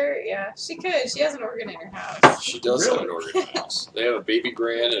sister, yeah, she could. She has an organ in her house. She does have Really? an organ in the house. They have a baby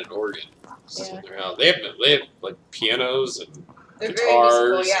grand and an organ Yeah. in their house. They have like pianos and They're very musical.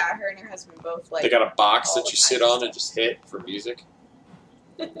 guitars. Yeah, her and her husband both like. they got a box all that the you sit kinds on of and just hit for music.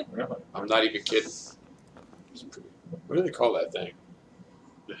 Really? I'm not even kidding. What do they call that thing?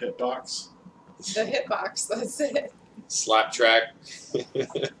 The hitbox. The hitbox. That's it. Slap track.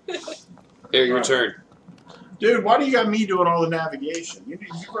 Here, your Right. turn. Dude, why do you got me doing all the navigation? You've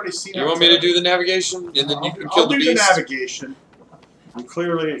already seen. You want me to do the navigation and then you can kill I'll the do the beast? navigation. I'm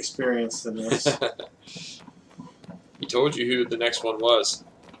clearly experienced in this. He told you who the next one was.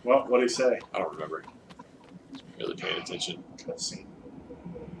 What did he say? I don't remember. Really paying attention. Cutscene.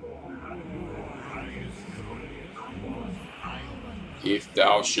 If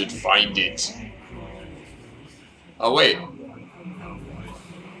thou should find it. Oh, wait.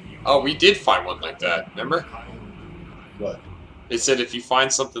 Oh, we did find one like that, remember? What? It said if you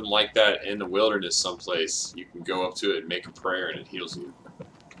find something like that in the wilderness someplace, you can go up to it and make a prayer and it heals you.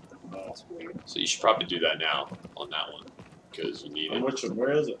 Oh. That's weird. So you should probably do that now on that one. Because you need it. Which one?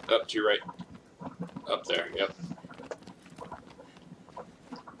 Where is it? Up to your right. Up there, yep.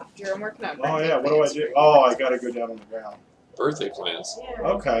 Drew, I'm working on. Oh birthday yeah. What do I plans do? for Oh, I gotta go down on the ground. Birthday plans. you. Yeah.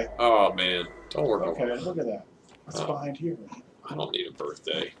 Okay. Oh, man. Don't work on Okay. Look at that. What's Oh. behind here? I don't need a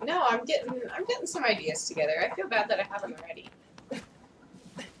birthday. No, I'm getting some ideas together. I feel bad that I haven't already.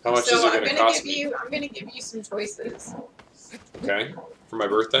 How much so is it I'm going to gonna cost give me? you. I'm gonna give you some choices. Okay. For my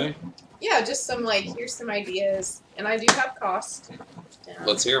birthday? Yeah, just some like here's some ideas, and I do have cost.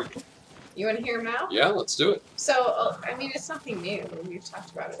 Let's hear them. You want to hear them out? Yeah, let's do it. So I mean, it's nothing new. We've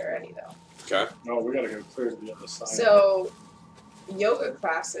talked about it already, though. Okay. No, we gotta go clear to the other side. So yoga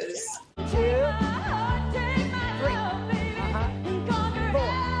classes.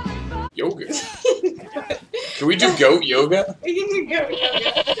 Yoga. Can we do goat yoga? We can do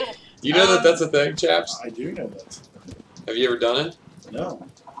yoga. You know that that's a thing, chaps? I do know that. Have you ever done it? No.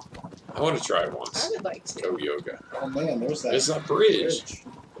 I want to try it I once. would like to. Goat yoga. Oh man, there's that. It's a bridge.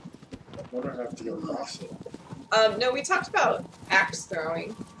 I wonder if I have to go across it. No, we talked about axe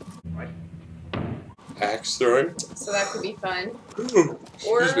throwing, Axe throwing. so that could be fun. Ooh,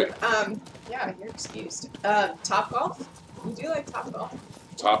 Or excuse me. yeah, you're excused. Top golf. You do like top golf?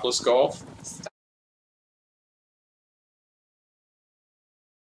 Topless golf. Stop.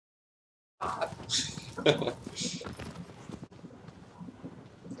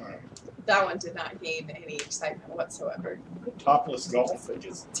 Alright. That one did not gain any excitement whatsoever. Topless golf. It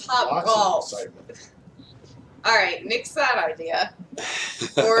gets Top lots golf. of excitement. All right, nix that idea.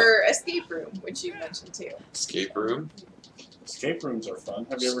 Or escape room, which you mentioned too. Escape room. Escape rooms are fun.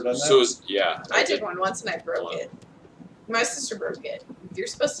 Have you ever done that? So is, yeah. I did one once and I broke it. My sister broke it. You're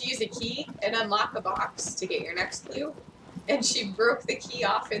supposed to use a key and unlock a box to get your next clue. And she broke the key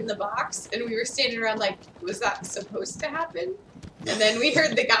off in the box, and we were standing around like, was that supposed to happen? And then we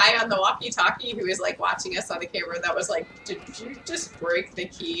heard the guy on the walkie-talkie who was like watching us on the camera that was like, did you just break the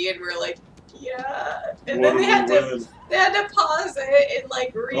key? And we're like, yeah. And then What they do had we to win? pause it and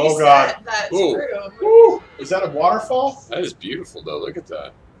like reset Oh, God. that Ooh. room. Woo! Is that a waterfall? That is beautiful, though. Look at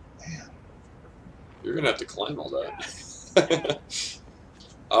that. Man. You're gonna have to climb all that.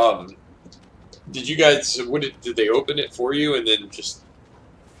 Did you guys? What did they open it for you and then just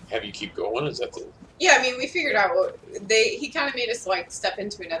have you keep going? Is that the? Yeah, I mean, we figured out what he kind of made us like step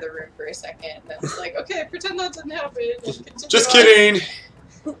into another room for a second, and then it's like, okay, pretend that didn't happen. And continue Just on. kidding.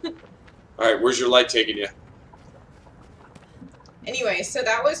 All right, where's your light taking you? Anyway, so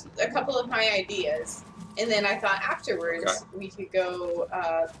that was a couple of my ideas, and then I thought afterwards Okay. we could go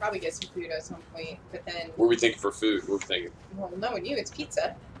probably get some food at some point, but then What were we thinking for food? What were we thinking? well, knowing you, it's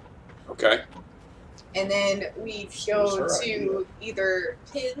pizza, Okay. and then we That go was her to idea. either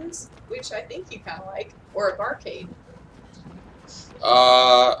Pins, which I think you kind of like, or a barcade.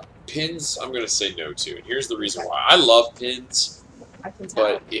 Pins. I'm gonna say no to, and here's the reason why. I love pins, I can tell.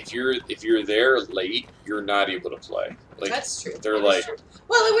 but if you're there late, you're not able to play. Like That's true. they're That is like- true.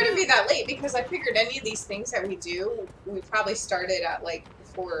 Well, it wouldn't be that late because I figured any of these things that we do, we probably started at like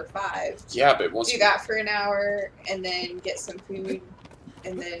 4 or 5. yeah, but once Do that for an hour and then get some food,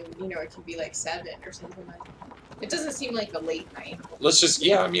 and then it can be like 7 or something like that. It doesn't seem like a late night. let's just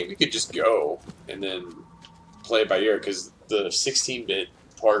I mean we could just go and then play it by ear because the 16-bit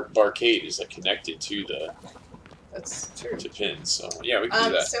barcade is like connected to the That's true. to pins. So yeah, we can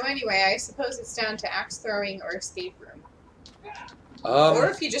do that. So anyway, I suppose it's down to axe throwing or escape room. Or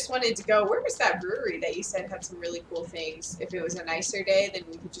if you just wanted to go, where was that brewery that you said had some really cool things? If it was a nicer day, then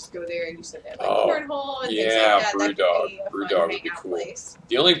we could just go there and you said they had like cornhole and things yeah, like that. That Brewdog. could be a fun Brewdog would be hangout cool. place.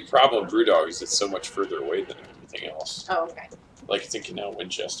 The only problem with Brewdog is it's so much further away than everything else. Oh, okay. Like it's in Canal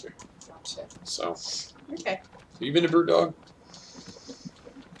Winchester. Gotcha. So, Okay. have you been to Brewdog?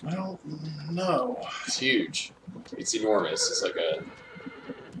 Well, no. It's huge. It's enormous. It's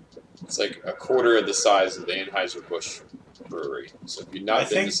like a quarter of the size of the Anheuser-Busch brewery. So if you've not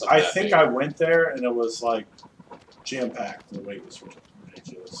been to something I that think big, I went there and it was like jam packed. The wait was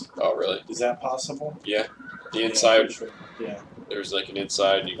ridiculous. oh really? Is that possible? Yeah. The Yeah, inside, pretty sure. Yeah. there's like an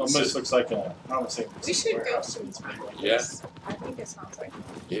inside. And you can Almost sit. looks like a. I don't say. We should go warehouse, but it's sometime. big like Yeah. this. I think it sounds like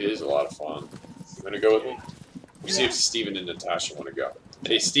It is a lot of fun. You want to go with me? We'll see Yeah. if Steven and Natasha want to go.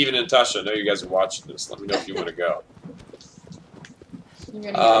 Hey, Steven and Natasha, I know you guys are watching this. Let me know if you want to go. you're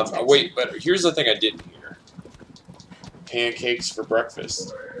gonna pay attention. Wait, but here's the thing I didn't hear. Pancakes for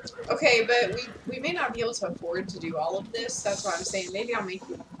breakfast. Okay, but we may not be able to afford to do all of this. That's what I'm saying. Maybe I'll make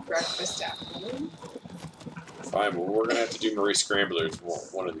you breakfast at home. Fine, well, we're going to have to do Marie Scramblers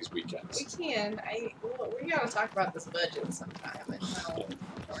one of these We weekends. can. We gotta talk about this budget sometime and how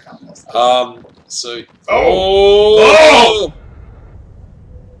we're not this. So... Oh!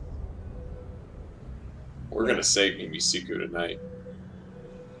 We're going to save Mimisuku tonight.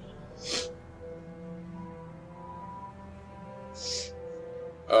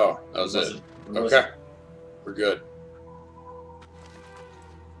 Oh, that was it. Okay. We're good.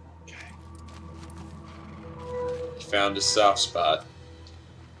 You found a soft spot.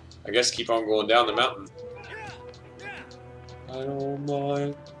 I guess keep on going down the mountain. I don't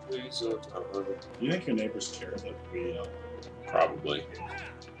mind. Please don't. You think your neighbors care that we? Probably.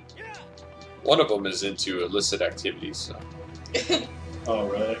 One of them is into illicit activities, so Oh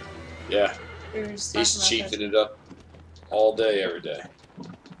really? yeah, We were just he's talking about chiefing it up all day, every day.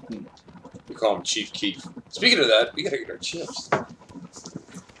 We call him Chief Keef. Speaking of that, we gotta get our chips. Am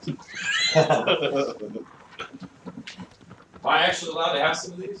I actually allowed to have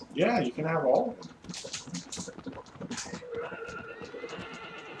some of these? Yeah, you can have all of them.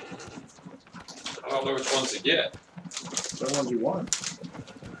 I don't know which ones to get. The ones you want.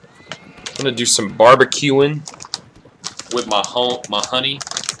 I'm gonna do some barbecuing with my honey,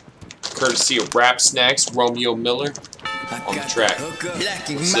 courtesy of Rap Snacks, Romeo Miller, on the track.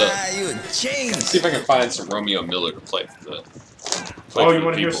 What's up? See if I can find some Romeo Miller to play for the. Play Oh, for you the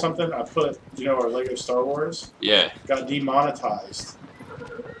want to hear people. something? I put, our Lego Star Wars Yeah. got demonetized.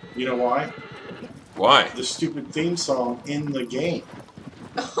 You know why? Why? The stupid theme song in the game.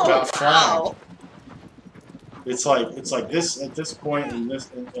 Oh, Got wow. It's like this at this point in this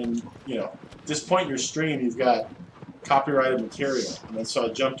and this point in your stream you've got copyrighted material, and then so I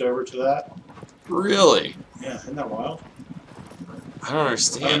jumped over to that. Really? Yeah, isn't that wild? I don't I mean,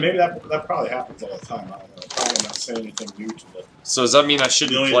 understand. maybe that probably happens all the time. I don't know. Probably not saying anything new to the So does that mean I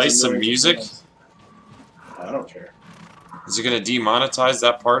shouldn't millions play and some millions of music? fans. I don't care. Is it gonna demonetize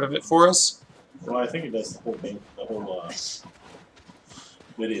that part of it for us? Well, I think it does the whole thing, the whole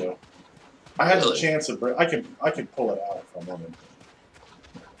video. I had the Really? chance of I could pull it out if I wanted.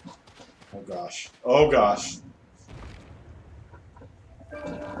 Oh gosh. Oh gosh.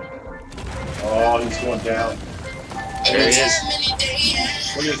 Oh, he's going down. There he is.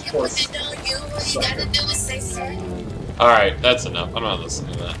 Look at his poor sucker. Alright, that's enough. I'm not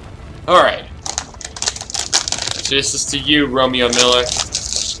listening to that. Alright. So this is to you, Romeo Miller.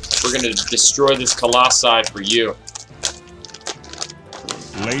 We're gonna destroy this Colossi for you.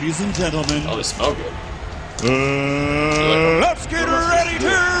 Ladies and gentlemen, Oh, they smell good. let's get ready to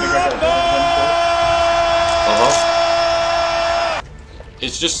rumble! Uh-huh.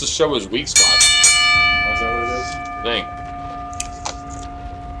 It's just to show his weak spot. Oh, is that what it is? Thing.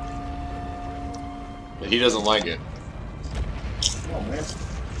 But he doesn't like it. Come on, man.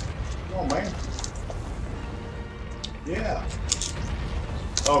 Come on, man. Yeah.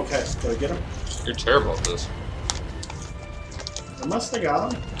 Okay, did I get him? You're terrible at this. I must have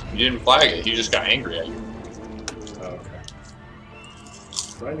got him. You didn't flag it. He just got angry at you. Oh, okay.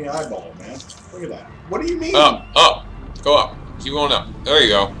 Right in the eyeball, man. Look at that. What do you mean? Up, up. Go up. Keep going up. There you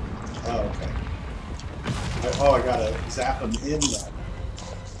go. Oh, okay. I gotta zap him in the...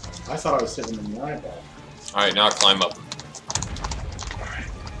 I thought I was hitting him in the eyeball. Alright, now climb up. Alright.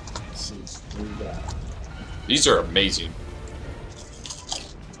 Let's see. What do we got? These are amazing.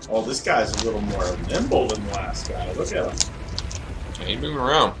 Oh, this guy's a little more nimble than the last guy. Look at him. Yeah, he's moving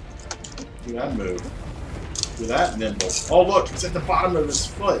around. Look at that move. Look at that nimble. Oh, look. It's at the bottom of his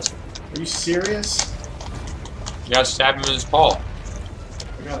foot. Are you serious? You gotta stab him in his paw. I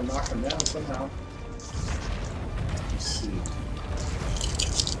gotta knock him down somehow. Let's see.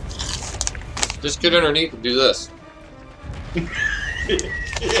 Just get underneath and do this.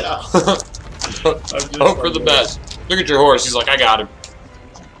 Yeah. Hope for the best. Look at your horse. He's like, I got him.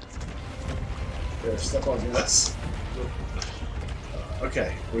 Here, step on this.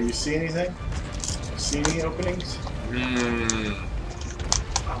 Okay. Will you see anything? See any openings? Hmm.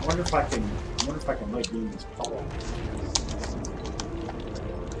 I wonder if I can. Like beam this paw.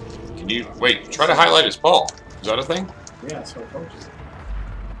 Can you wait? Try to highlight his paw. Is that a thing? Yeah, that's what I told you.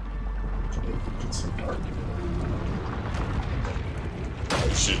 It's so dark.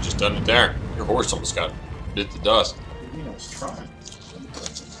 You should have just done it there. Your horse almost got bit to dust. You know, it's trying.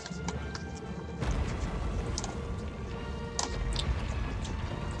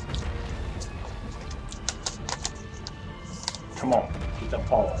 Come on, get that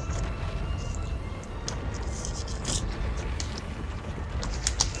paw out.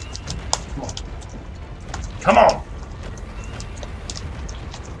 Come on. Come on!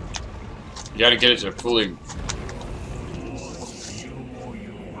 You gotta get it to fully.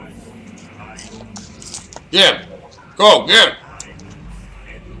 Get him! Go, get him!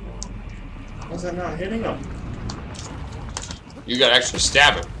 How's that not hitting him? You gotta actually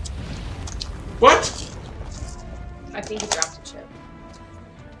stab him. What? I think he dropped a chip.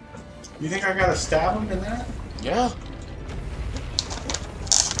 You think I gotta stab him in that? Yeah.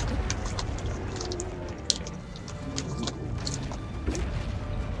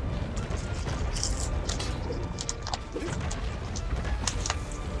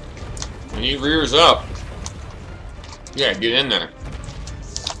 When he rears up, yeah, get in there.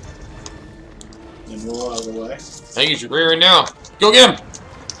 And roll out of the way. I think he's rearing now. Go get him!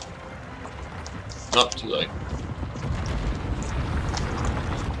 Not too late.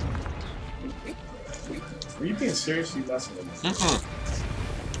 Are you being seriously messing with me? Mm-mm.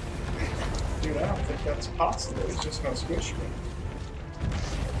 Dude, I don't think that's possible. It's just gonna squish me.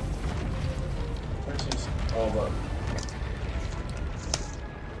 Where's his... Oh, look.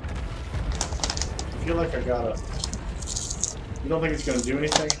 I feel like I gotta... You don't think it's gonna do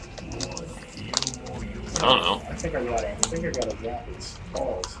anything? I don't know. I think I gotta drop his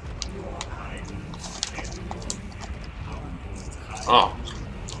balls. Oh.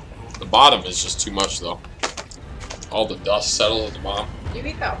 The bottom is just too much, though. All the dust settled at the bottom. You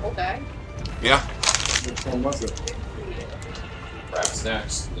eat that whole bag? Yeah. Which one was it? Perhaps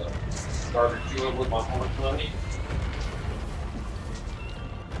next. Barbecue it with my horn honey.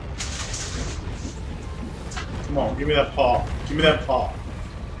 Come on, give me that paw. Give me that paw.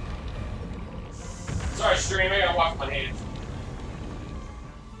 Sorry, Stream, I gotta wash my hands.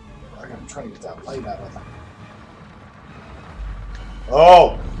 I'm trying to get that light out of him.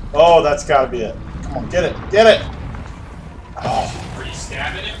 Oh! Oh, that's gotta be it. Come on, get it. Get it! Oh. Are you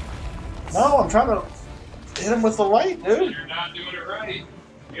stabbing him? No, I'm trying to hit him with the light, dude. You're not doing it right.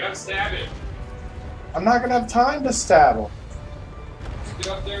 You gotta stab him. I'm not gonna have time to stab him. Just get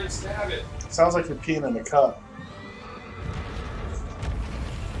up there and stab it. Sounds like you're peeing in the cup.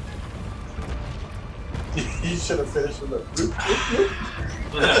 You should have finished with it.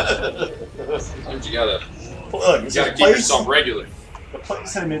 Sometimes you gotta, Look, you gotta keep yourself regular. The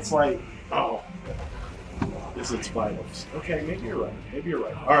place in it's like, oh, is its vitals. Okay, maybe you're right. Maybe you're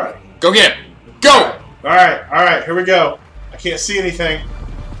right. All right. Go get him. Go! All right. All right. Here we go. I can't see anything.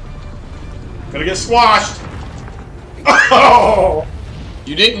 Gonna get squashed. Oh!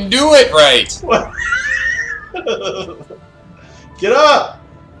 You didn't do it right. What? Get up!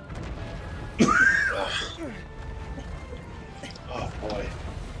 Oh boy.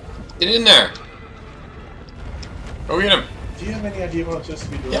 Get in there. Go get him. Do you have any idea what I'm supposed to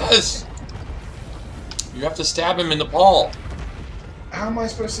be doing? Yes. You have to stab him in the paw. How am I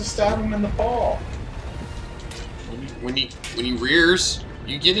supposed to stab him in the paw? When he rears,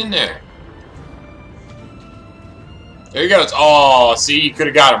 you get in there. There you go. Oh, see, you could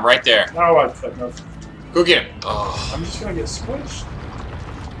have got him right there. No, I couldn't. Go get him. Oh, I'm just gonna get squished.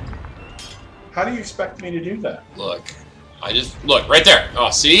 How do you expect me to do that? look. Look right there. Oh,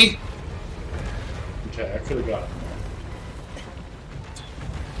 see? Okay, I could have got him.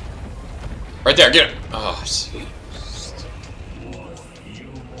 Right there. Get him. Oh, see.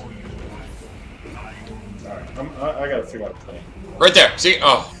 Alright, I gotta figure out a plan. Right there. See?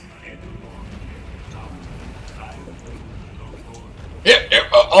 Oh. Yeah. Yeah.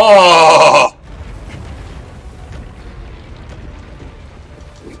 Oh.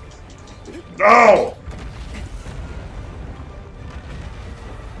 No!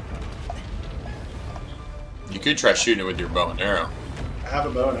 You could try shooting it with your bow and arrow. I have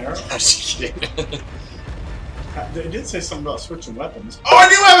a bow and arrow? I'm just kidding. It did say something about switching weapons. Oh, I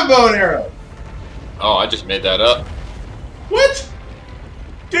do have a bow and arrow! Oh, I just made that up. What?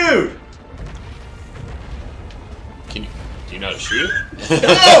 Dude! Do you know how to shoot it?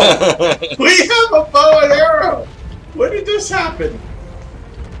 No! We have a bow and arrow! When did this happen?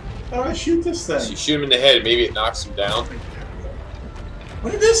 How do I shoot this So thing? you shoot him in the head, maybe it knocks him down.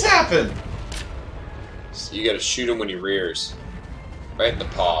 When did this happen? So you gotta shoot him when he rears. Right in the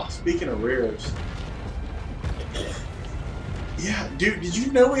paw. Speaking of rears. Yeah, dude, did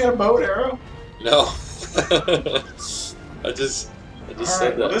you know we had a bow and arrow? No. I just said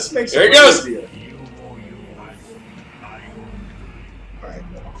Alright, well, that. this makes There it he goes! easier. Alright.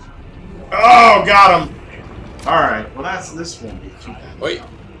 Oh, got him! Alright, well this won't be too bad. Wait,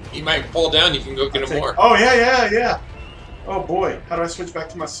 he might fall down, you can go get him more. Oh, yeah. Oh boy, how do I switch back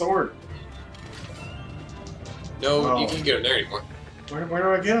to my sword? No, Oh. you can't get him there anymore. Where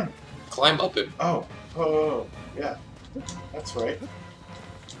do I get him? Climb up him. Oh, yeah. That's right.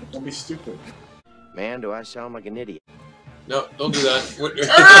 Don't be stupid. Man, do I sound like an idiot. No, don't do that. What-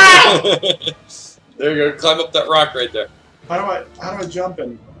 There you go, climb up that rock right there. How do I jump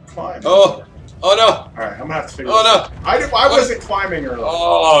and climb? Oh no! Alright, I'm gonna have to figure Oh this out. no! I wasn't climbing earlier.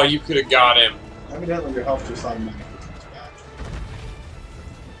 Oh, you could have got him. Evidently your health just automatically comes back.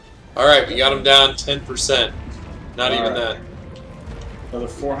 Alright, we got him down 10%. Not even Alright. that. Another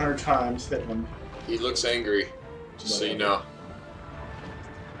 400 times hitting him. He looks angry, just so you know.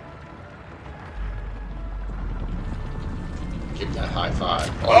 Give him that high five.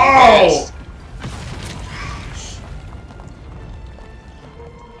 Oh!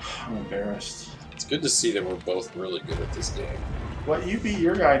 I'm embarrassed. It's good to see that we're both really good at this game. What, you beat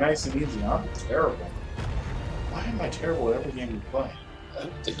your guy nice and easy. I'm terrible. Why am I terrible at every game you play? I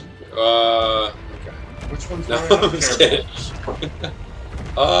don't think you... okay. Which one's No, really I'm just terrible? kidding.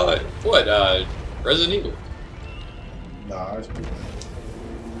 What? Resident Evil. No, I was pretty bad.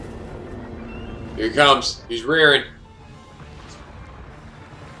 Here he comes. He's rearing.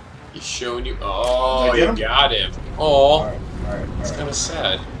 He's showing you. Oh, Did I get you him? got him. Oh, Alright. it's kind of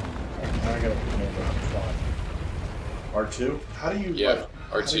sad. Alright, now I gotta remember how to fly. R2? How do you... Yeah,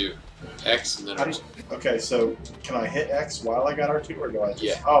 like, R2. X and then How do R2. you, okay, so can I hit X while I got R2, or do I just...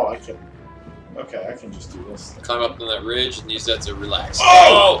 Yeah. Oh, I can... Okay, I can just do this. Climb up on that ridge and use that to relax.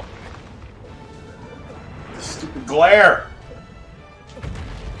 Oh! This stupid glare!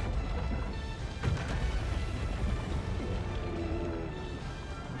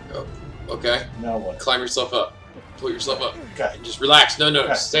 Oh, okay. Now what? Climb yourself up. Pull yourself up. Okay. And just relax. No,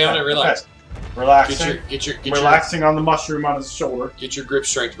 Okay, stay on it. Relax. okay. Relaxing. Get your Relaxing on the mushroom on his shoulder. get your grip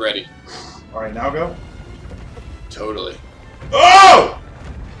strength ready. Alright, now go. Totally. Oh!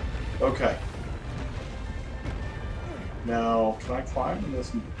 Okay. Now, can I climb in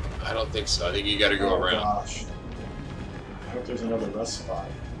this? I don't think so. I think you got to go Oh, around. gosh. I hope there's another rest spot.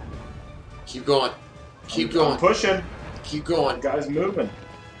 Keep going. Keep I'm going. pushing. Keep The going. guy's moving.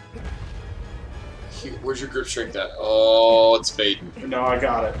 Where's your grip strength at? Oh, it's fading. No, I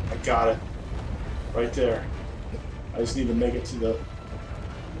got it. I got it. Right there. I just need to make it to the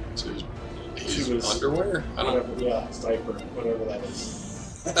To his, To his- underwear? I don't. whatever, yeah, his diaper, whatever that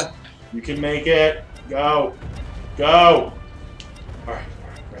is. You can make it. Go. Go. Alright,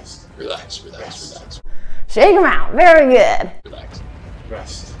 rest. Relax. Shake him out. Very good. Relax.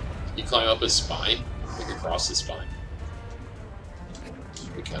 Rest. You climb up his spine, like across his spine.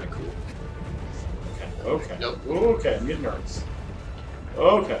 Be kind of cool. Okay. Nope. Okay, I'm getting nervous.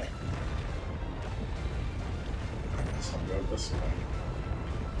 Okay. I guess I'll go this way.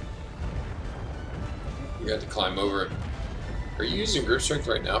 You got to climb over it. Are you using grip strength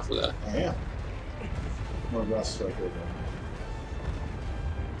right now for that? I am. I'm gonna rest right here, though.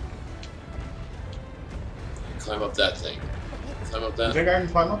 Climb up that thing. Climb up You that. think I can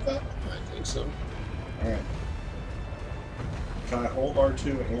climb up that? I think so. Alright. Can I hold R2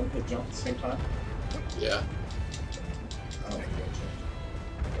 and hit jump at the same time? Yeah. I don't think I can.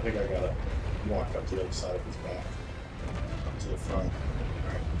 I think I gotta walk up to the other side of his back. Up to the front.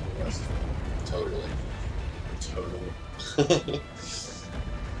 Alright, rest. Totally. Totally.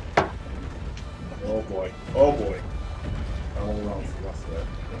 Oh boy. Oh boy. I'm all wrong for rough there.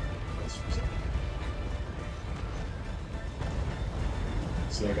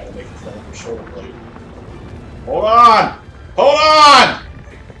 See, I gotta make it fall over shoulder blade. Hold on! Hold on!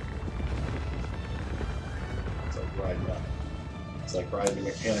 It's like riding a, it's like riding a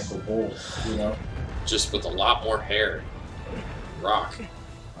mechanical bull, you know? Just with a lot more hair. Rock.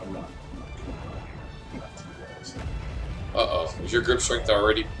 I'm not. Uh-oh. Is your grip strength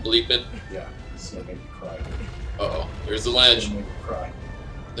already bleeping? Yeah, it's gonna make me cry. Uh-oh. There's the It's ledge. gonna make me cry.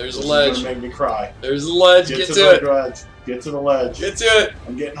 There's This the is ledge. gonna make me cry. There's the ledge. Get to to the it. ledge. Get to the ledge. Get to it.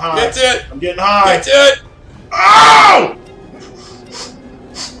 I'm getting high. Get to it. I'm getting high. Get to it. Ow!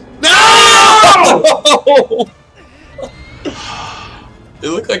 Oh! It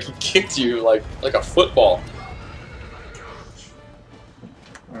looked like he kicked you like a football.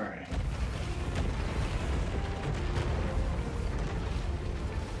 Alright.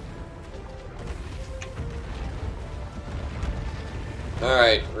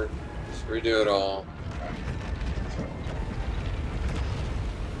 Alright, let's redo it all.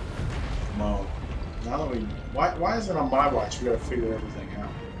 Come on. Now that we... Why is it on my watch? We gotta figure everything out.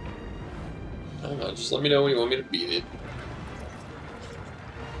 I don't know, just let me know when you want me to beat it.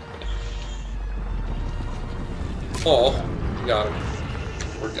 Oh, you got him.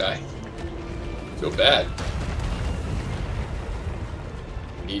 Poor guy. Feel bad.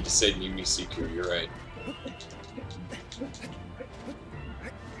 Need to say Nimisiku, you're right.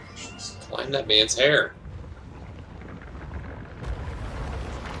 Climb that man's hair.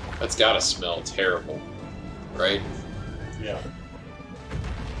 That's gotta smell terrible, right? Yeah.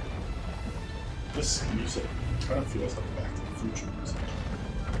 This music kind of feels like Back to the Future music.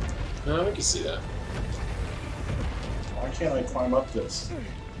 No, I can see that. Why can't I climb up this?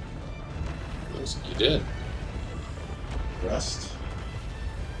 Looks like you did. Rest.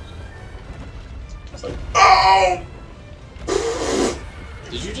 It's like, oh!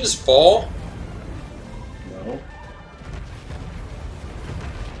 Did you just fall? No.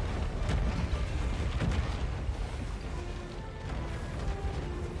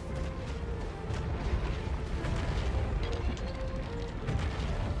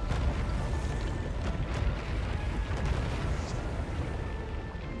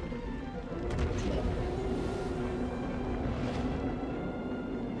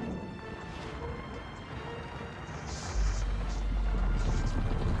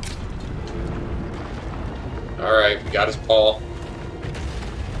 Alright, we got his paw.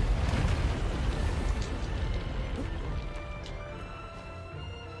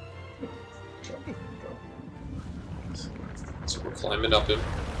 So we're climbing up him.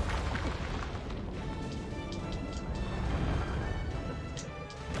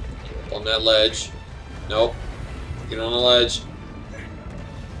 Get up on that ledge. Nope. Get on the ledge.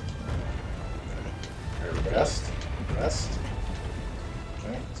 Rest. Rest.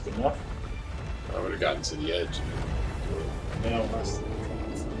 Okay, that's good enough. I would have gotten to the edge. Now rest.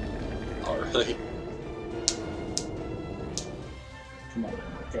 Alright. Come on,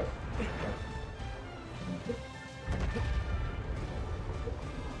 go.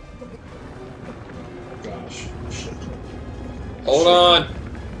 Gosh, he's shaking. Hold on!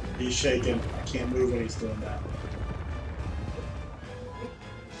 He's shaking. I can't move when he's doing that.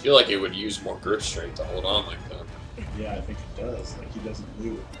 I feel like it would use more grip strength to hold on like that. Yeah, I think it does. Like, he doesn't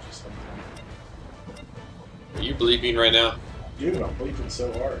move. Just like, Are you bleeping right now? dude, I'm bleeping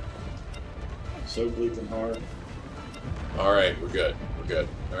so hard. So bleeping hard. Alright, we're good. We're good.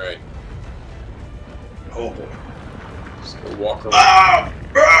 Alright. Oh boy. Just go walk around.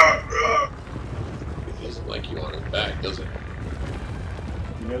 He doesn't like you on his back, does he?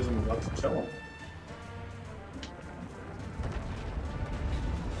 He knows I'm about to kill him.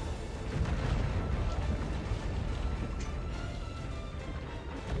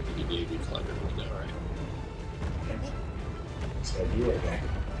 You need to be climbing right now, right? Thank you. That's what I do right now. You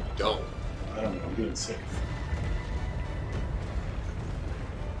don't. I don't know, I'm being safe.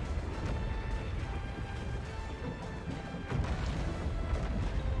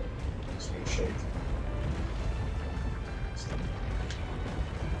 Just gonna shake.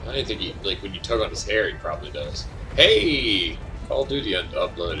 I didn't think he, like, when you tug on his hair, he probably does. Hey! Call of Duty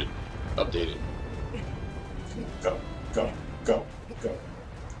uploaded. Updated. Go, go, go, go.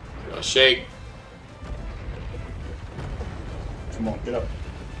 You wanna shake? Come on, get up.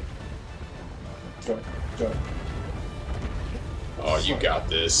 Go, go. Oh, you got Is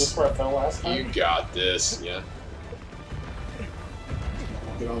this this. where I fell last time? You got this, yeah.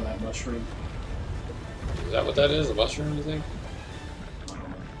 Get on that mushroom. Is that what that is? A mushroom, you think?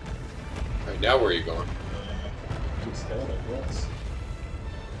 Alright, now where are you going? Just head, I guess.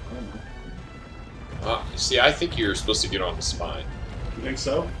 I don't know. See, I think you're supposed to get on the spine. You think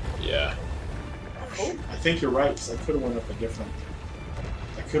so? Yeah. I think you're right, because I could have went up a different...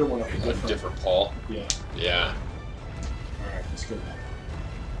 I could have went up a A different... different paw. Yeah. Yeah. Alright, let's go now.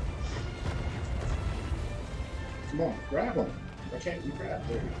 Come on, grab him. Why can't you grab?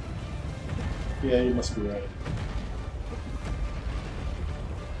 There you go. Yeah, you must be right.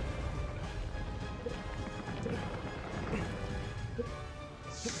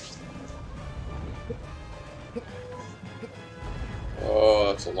 Oh,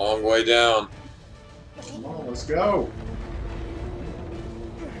 that's a long way down. Come on, let's go.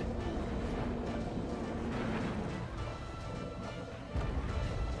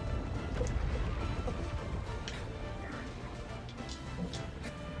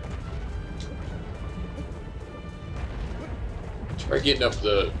 Try getting up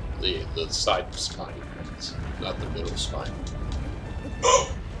the side spine, not the middle spine.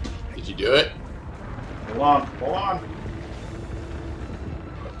 Did you do it? Hold on, hold on.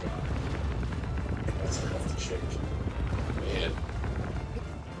 That's enough to shake. Man.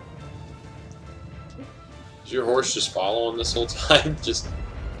 Is your horse just following this whole time? Just,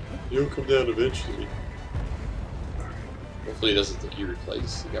 he'll come down eventually. Hopefully he doesn't think he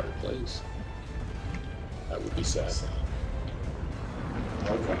got replaced. That would be sad.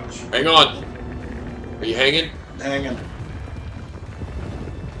 Oh gosh. Hang on! Are you hanging? Hanging.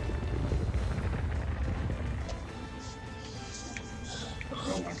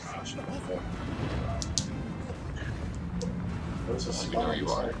 Oh my gosh. Where's the I don't know where you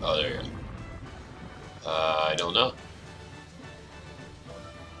are. Oh, there you are. I don't know.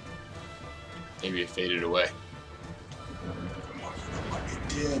 Maybe it faded away. It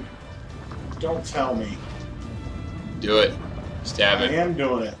did. Don't tell me. Do it. Stab I it. am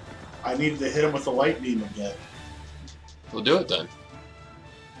doing it. I needed to hit him with the light beam again. We'll do it then.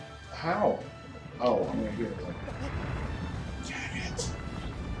 How? Oh, I'm gonna hear it. Dang it.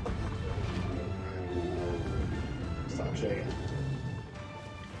 Stop shaking.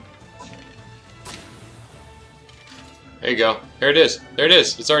 There you go. There it is. There it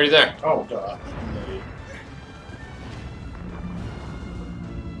is. It's already there. Oh, duh.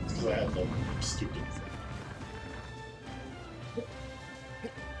 It's because I had the stupid thing.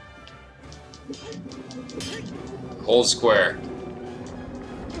 Hold square.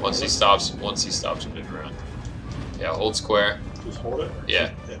 Once he stops moving around. Yeah, hold square. Just hold it?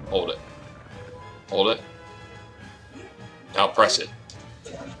 Yeah, hold it. Hold it. Now press it.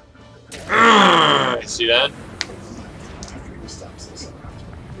 See that? After he stops this.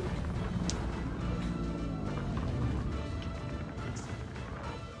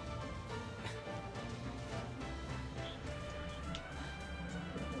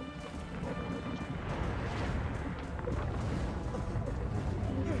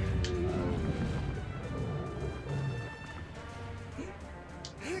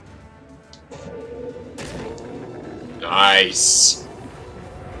 Nice.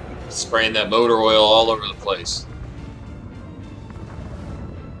 Spraying that motor oil all over the place.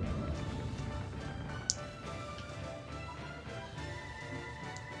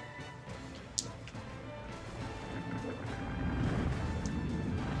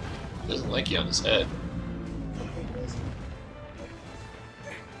 Doesn't like you on his head.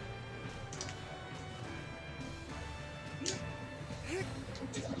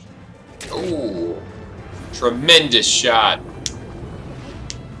 Ooh. Tremendous shot. I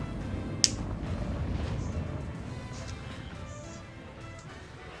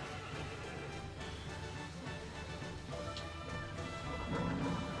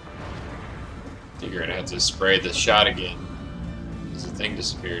think you're gonna have to spray the shot again, because the thing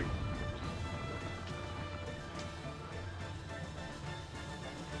disappeared.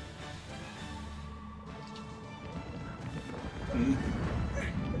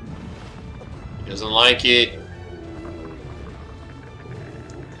 He doesn't like it.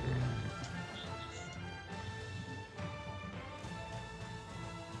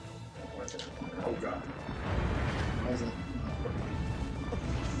 Oh god. How's it?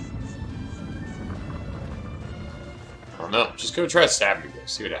 I don't know. Just go try to stab it again.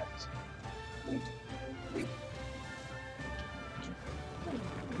 See what happens.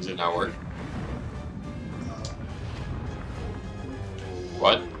 Does it not work?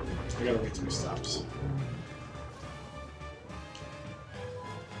 What? I gotta wait till he stops.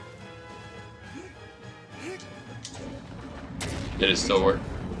 Did it still work?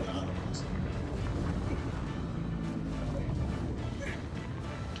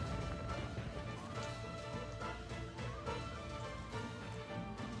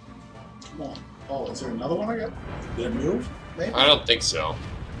 Come on. Oh, is there another one I got? Did it move? Maybe? I don't think so.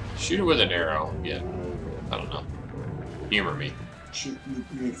 Shoot it with an arrow again. I don't know. Humor me. Shoot,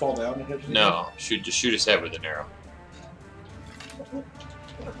 you mean fall down and hit it? No, just shoot his head with an arrow.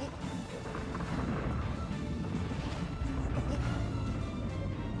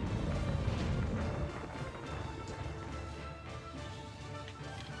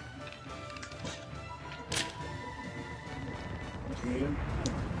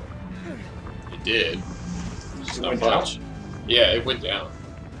 It did. Just It not went much. Yeah, it went down.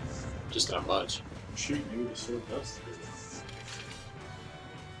 Just not much. Shoot, maybe the sword does.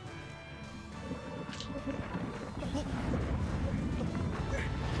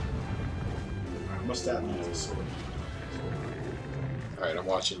 Must that mean the sword? Alright, I'm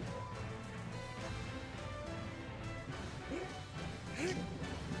watching. Did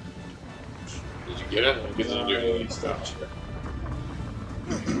you get it? I didn't do anything. Stop.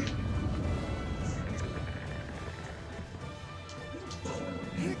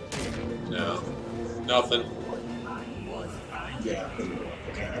 Nothing. Yeah.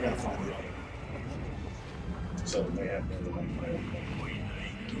 Okay, I gotta find it. So they have no one.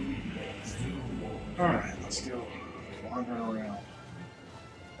 Alright, let's go wandering around.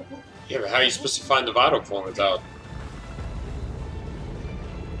 Yeah, but how are you supposed to find the vital coin without?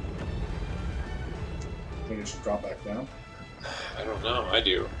 I think it should drop back down. I don't know. I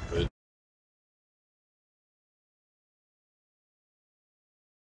do. But...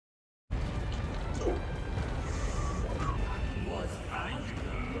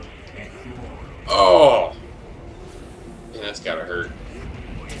 Oh! Man, that's gotta hurt.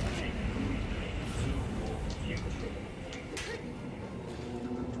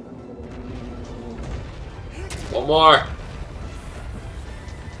 One more.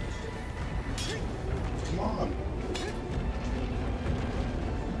 Come on.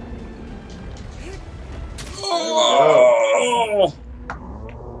 Oh!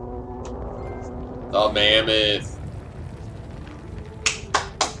 The mammoth.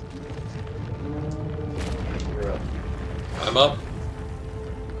 You're up. I'm up.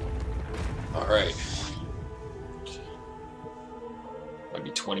 Alright. Might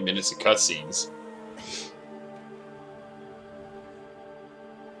be 20 minutes of cutscenes.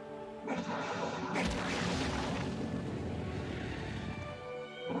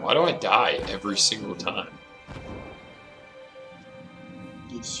 Why do I die every single time?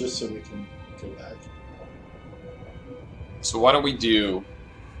 It's just so we can go back. So why don't we do...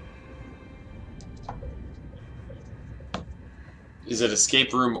 Is it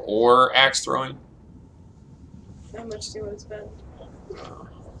escape room or axe throwing? How much do you want to spend?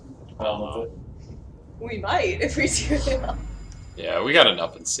 All of it. We might if we do it. Yeah, we got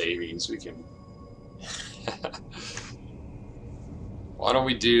enough in savings. We can... Why don't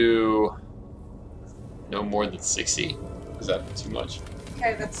we do no more than 60? Is that too much?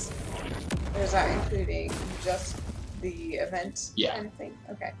 Okay, that's. Is that including just the event Yeah. kind of thing?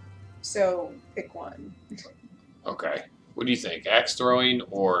 Okay. So pick one. Okay. What do you think? Axe throwing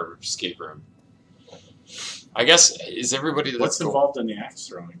or escape room? I guess, is everybody that's What's involved in the axe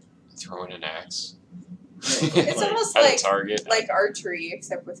throwing? throwing an axe? It's almost At a like target. archery,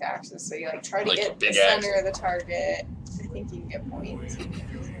 except with axes. So you like try to Like a get the big center of the target. I think you can get points.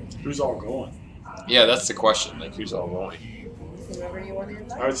 Who's all going? Yeah, that's the question. Like, who's all going? Whoever you want to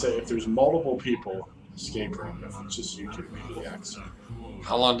invite. I would say if there's multiple people, escape room. If it's just you two, maybe the axe throwing.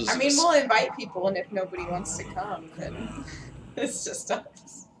 How long does I mean, this... we'll invite people, and if nobody wants to come, then it's just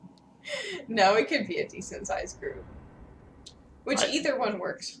us. No, it could be a decent sized group. Which either one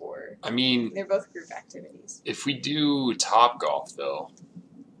works for. I mean... They're both group activities. If we do Top Golf, though,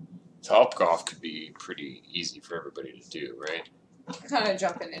 Top Golf could be pretty easy for everybody to do, right? Kind of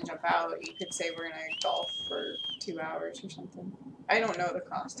jump in and jump out. You could say we're going to golf for 2 hours or something. I don't know the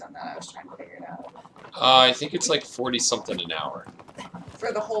cost on that. I was trying to figure it out. I think it's like 40-something an hour.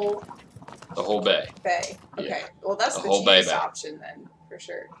 For the whole bay. bay. Okay. Yeah. Well, that's The the whole bay cheapest back. option then, for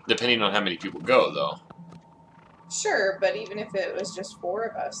sure. Depending on how many people go, though. Sure, but even if it was just 4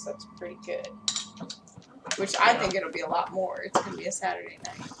 of us, that's pretty good. Which I think it'll be a lot more. It's going to be a Saturday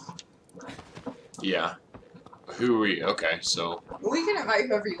night. Yeah. Who are we? Okay, so... We can invite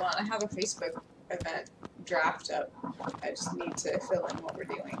whoever you want. I have a Facebook event draft up. I just need to fill in what we're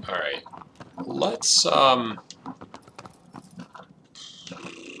doing. Alright. Let's,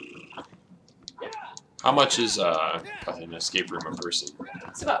 How much is, an escape room a person?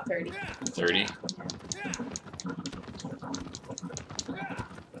 It's about 30. 30?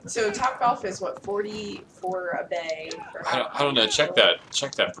 So Top Golf is what, 40 for a bay? For I don't know. Check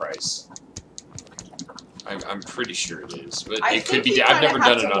that price. I'm pretty sure it is, but I it could think be. you I've kinda never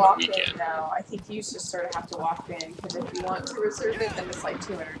have done it to on a walk weekend. In now. I think you just sort of have to walk in, because if you want to reserve it, then it's like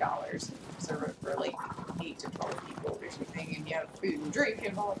 $200. Reserve it for like 8 to 12 people or something, and you have food and drink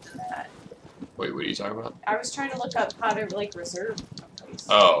involved in that. Wait, what are you talking about? I was trying to look up how to like reserve a place.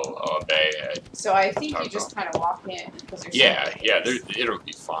 Oh, a bay. So I think Top you just Golf. kind of walk in, because there's Yeah, some yeah. things. It'll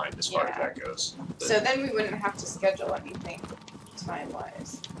be fine as far as Yeah. that goes. So then we wouldn't have to schedule anything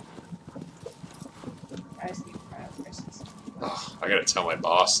time-wise. I just need to find out prices. Oh, I gotta tell my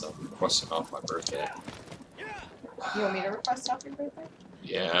boss that I'm requesting off my birthday. You want me to request off your birthday?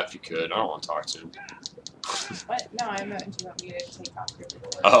 Yeah, if you could. I don't want to talk to him. What? No, I meant you want me to take off your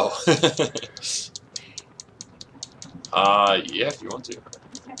birthday. Oh. Yeah, if you want to.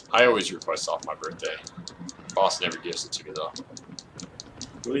 I always request off my birthday. Boss never gives it to me, though.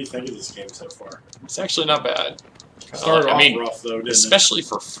 What do you think of this game so far? It's actually not bad. Started I off mean, rough though, didn't especially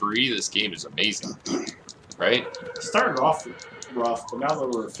for free, this game is amazing. Right? it? Started off rough, but now that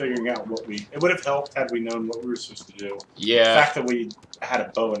we're figuring out what it would have helped had we known what we were supposed to do. Yeah. The fact that we had a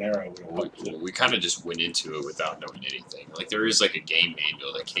bow and arrow would have helped. We kind of just went into it without knowing anything. Like, there is, like, a game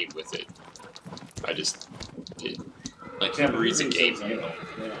manual that came with it. I just didn't. Like, who reads a game manual?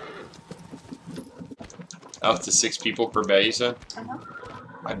 Yeah. Up to 6 people per bay, you said? Uh-huh.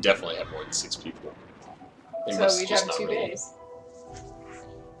 I definitely have more than 6 people. They So must we'd just have not 2 roll. days.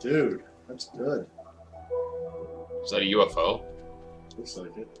 Dude, that's good. Is that a UFO? Looks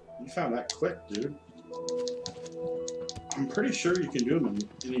like it. You found that quick, dude. I'm pretty sure you can do them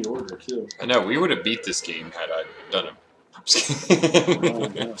in any order, too. I know, we would have beat this game had I done it.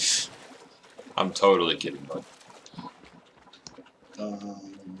 Oh, yeah. I'm totally kidding, bud.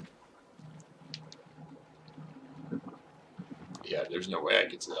 Yeah, there's no way I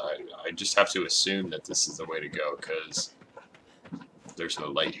get to. I just have to assume that this is the way to go because there's no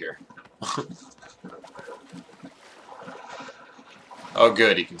light here. Oh,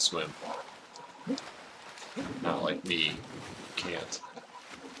 good, he can swim. Not like me, can't.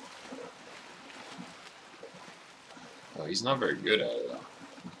 Oh, he's not very good at it though.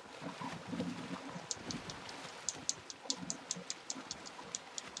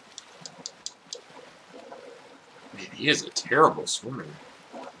 Man, he is a terrible swimmer.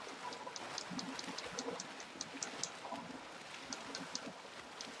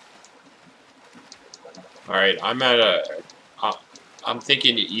 Alright, I'm at a... I'm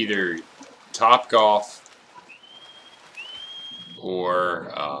thinking either Top Golf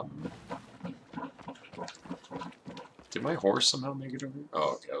or... did my horse somehow make it over?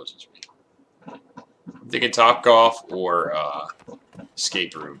 Oh, okay, that was just me. I'm thinking Top Golf or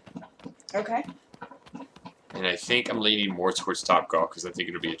Escape Room. Okay. And I think I'm leaning more towards Top Golf because I think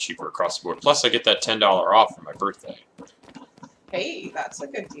it'll be a cheaper across the board. Plus, I get that $10 off for my birthday. Hey, that's a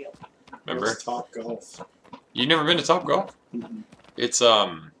good deal. Remember? What's Top Golf? You never been to Top Golf? Mm-hmm. It's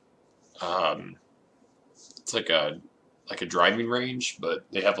it's like a driving range, but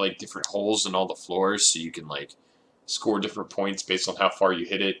they have like different holes in all the floors, so you can like score different points based on how far you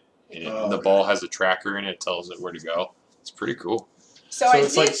hit it. And the ball has a tracker in it, tells it where to go. It's pretty cool. So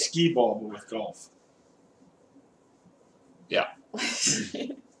it's like skee ball but with golf. Yeah.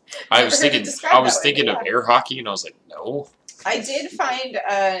 I was thinking of air hockey, and I was like, no. I did find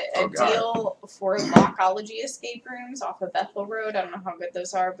a deal for Lockology escape rooms off of Bethel Road. I don't know how good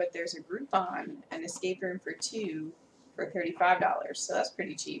those are, but there's a Groupon, an escape room for 2 for $35, so that's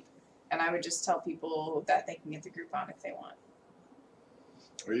pretty cheap. And I would just tell people that they can get the Groupon if they want.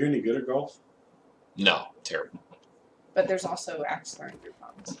 Are you any good at golf? No, terrible. But there's also axe throwing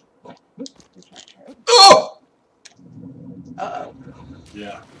Groupons. Oh! Uh-oh.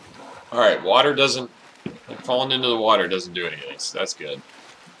 Yeah. Alright, water doesn't... falling into the water doesn't do anything, so that's good.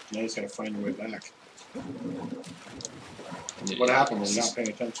 Now you just gotta find your way back. What happened? Were you not paying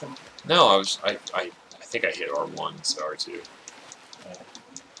attention? No, I think I hit R1 instead of R2.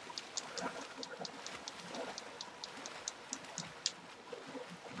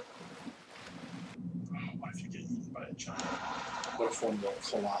 What if you get eaten by a giant? What if one of the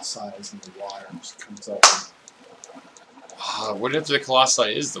Colossi is in the water and just comes up and... What if the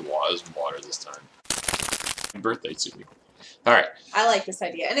Colossi is the water this time? Birthday suit. Alright. I like this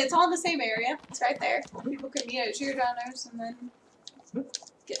idea. And it's all in the same area. It's right there. People can meet at Giordano's and then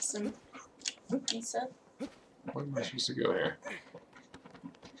get some pizza. Where am I supposed to go here?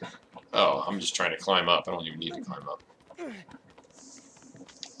 Oh, I'm just trying to climb up. I don't even need to climb up.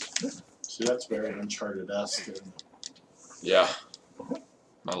 See, that's very Uncharted-esque. Yeah.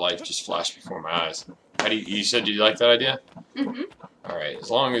 My life just flashed before my eyes. How do you said you like that idea? Mm-hmm. Alright, as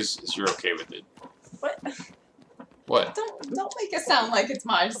long as you're okay with it. What? What? Don't make it sound like it's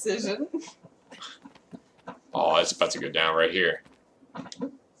my decision. Oh, it's about to go down right here.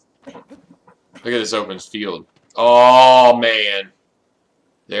 Look at this open field. Oh, man.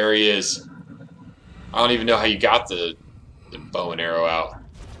 There he is. I don't even know how you got the bow and arrow out.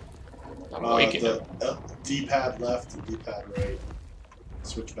 I'm waking him. D-pad left and D-pad right.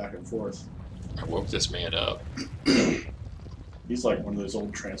 Switch back and forth. I woke this man up. He's like one of those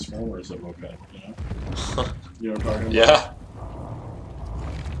old Transformers that woke up, you know? You know what I'm talking about? Yeah.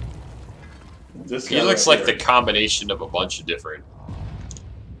 This He looks like the combination of a bunch of different...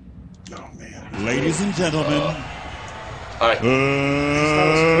 Oh, man. Ladies and gentlemen, Hi.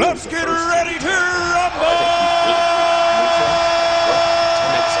 let's get ready to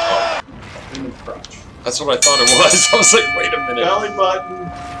Crotch. That's what I thought it was. I was like, wait a minute. Belly button.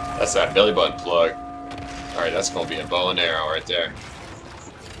 That's that belly button plug. Alright, that's gonna be a bow and arrow right there.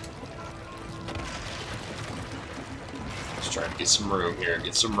 Just trying to get some room here.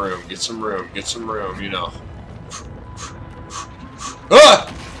 Get some room, get some room, get some room, you know. Ah!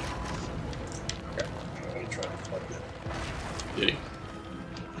 Okay. I'm gonna try to plug it. Did he?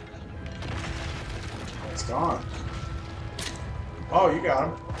 It's gone. Oh, you got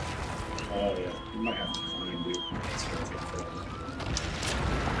him. Oh yeah, you might have to climb, dude. That's gonna take forever.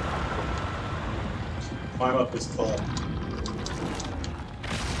 Climb up this club.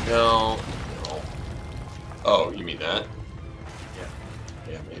 No. No. Oh, you mean that? Yeah.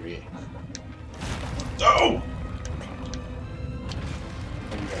 Yeah, maybe. Oh!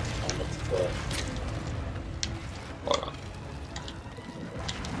 Oh, you have to climb up the club. Hold on.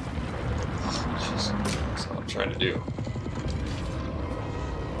 Jeez. That's what I'm trying to do.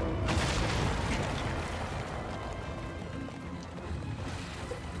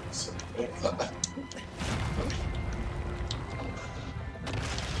 So, yeah.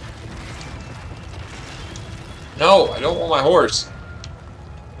 No, I don't want my horse.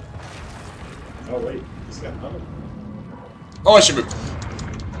 Oh wait, he's got another one. Oh, I should move.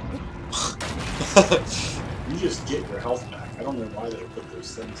 You just get your health back. I don't know why they put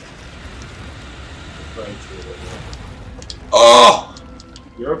those things in. Right through it. Oh!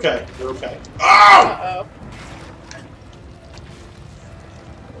 You're okay. You're okay. Oh! Uh-oh.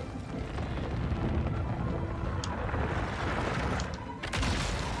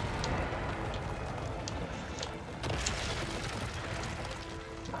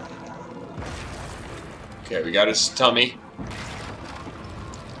 Okay, we got his tummy.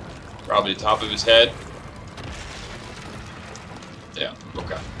 Probably the top of his head. Yeah,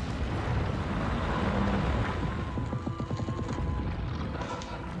 okay.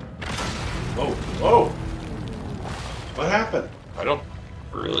 Whoa! Whoa! What happened? I don't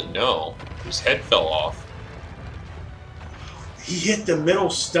really know. His head fell off. He hit the middle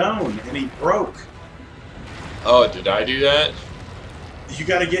stone and he broke. Oh, did I do that? You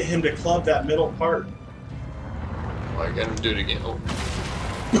got to get him to club that middle part. Oh, I got him to do it again. Oh,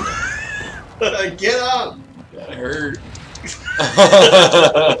 Get up! that hurt.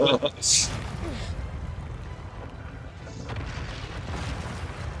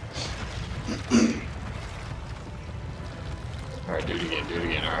 Alright, do it again, do it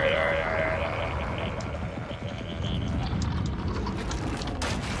again. Alright.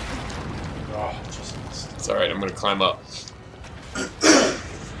 Oh, just missed. It's alright, I'm gonna climb up.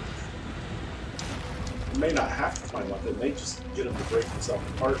 You may not have to climb up. It may just get him to break himself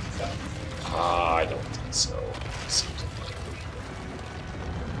apart without. I don't think so. Seems unlikely.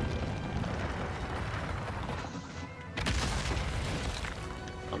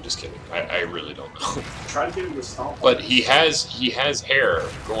 I'm just kidding. I really don't know. Try to get him to stomp. But he has hair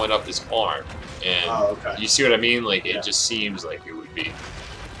going up his arm, and Oh, okay. you see what I mean? Like it Yeah. just seems like it would be.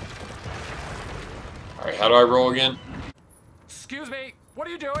 All right, how do I roll again? Excuse me, what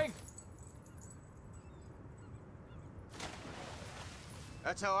are you doing?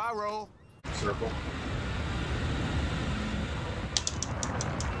 That's how I roll. Circle.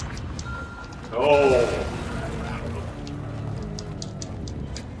 Oh.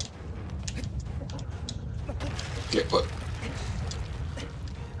 Get put.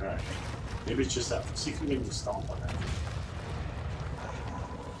 Alright. Maybe it's just that. See if you can get him to stomp on that.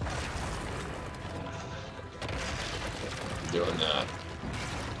 Doing that.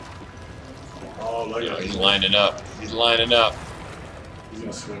 Oh, look You know, at he's him. lining up. He's lining up. He's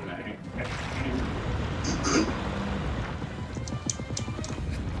gonna swing that hand.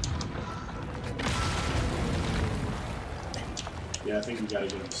 Yeah, I think we gotta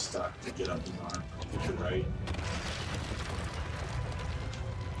get him stuck to get up the arm. I think you're right.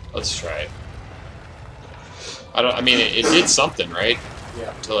 Let's try it. I mean, it did something, right?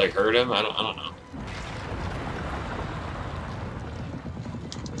 Yeah. To like hurt him. I don't know.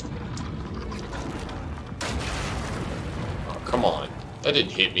 Oh, come on. That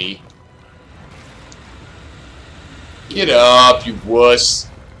didn't hit me. Get up, you wuss.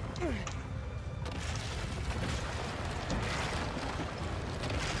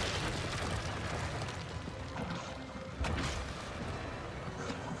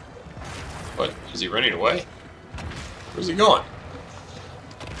 What? Is he running away? Where's he going?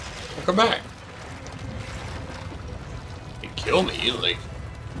 I'll come back. He can kill me, like.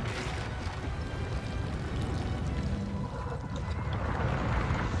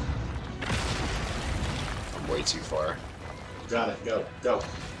 I'm way too far. Got it. Go. Go.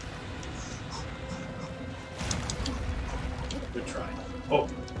 Good try. Oh.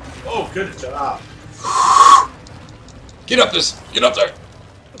 Oh, good job. Get up this! Get up there!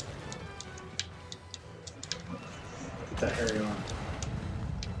 Get that hairy arm.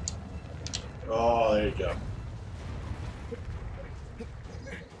 Oh, there you go.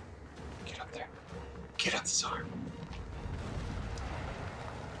 Get up there. Get up this arm.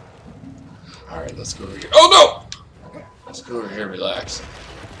 Alright, let's go over here. Oh no! Let's go over here and relax.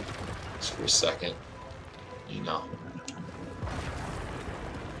 Just for a second. You know.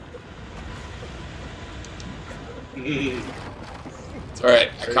 It's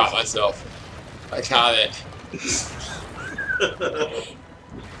alright, I caught myself. I caught it.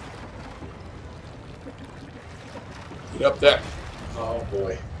 Get up there. Oh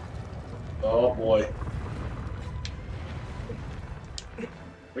boy. Oh boy.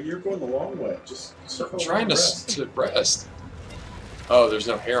 But you're going the long way. Just circle I'm trying to rest. Oh, there's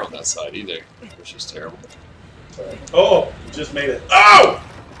no hair on that side either, which is terrible. Right. Oh, you just made it. Oh!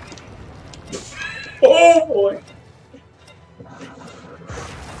 Oh boy.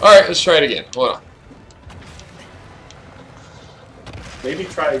 Alright, let's try it again. Hold on. Maybe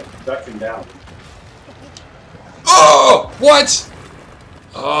try ducking down. Oh! What?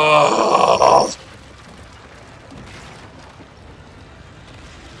 Oh!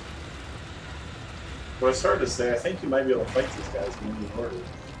 What I started to say, I think you might be able to fight these guys in any order.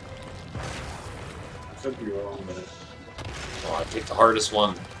 I could be wrong, but... Oh, I picked the hardest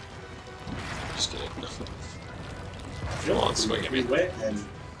one. Just kidding. I feel Come on, like swing at we me. went and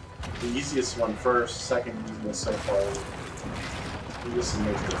the easiest one first, second easiest so far. This is the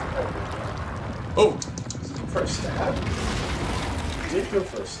most difficult. Oh! For a stab? I did go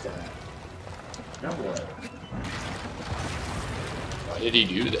for a stab. Now what? Why did he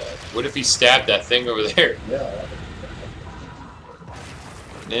do that? What if he stabbed that thing over there? Yeah.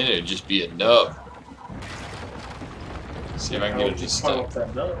 Then it'd just be a nub. See if I can get it to stop. stop.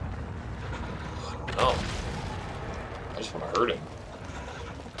 That nub. I don't know. I just want to hurt him.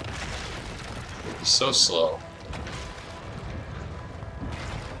 He's so slow.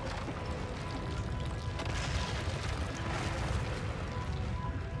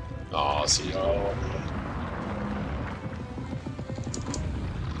 Oh, see. Oh.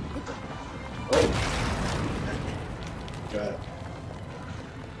 Got it.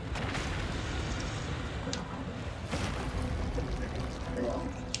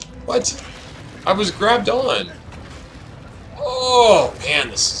 What? I was grabbed on. Oh, man,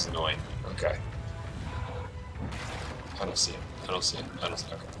 this is annoying. Okay. I don't see him. I don't see him. I don't see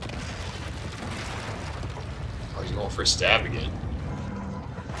him. Okay. Oh, he's going for a stab again.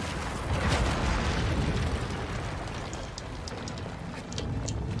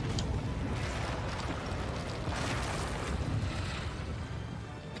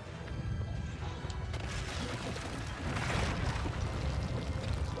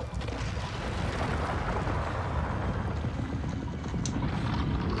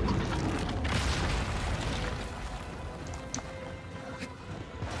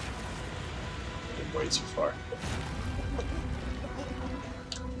 Way too far.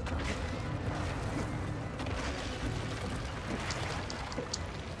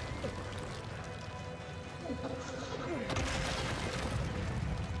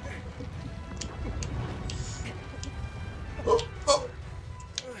 Oh, oh.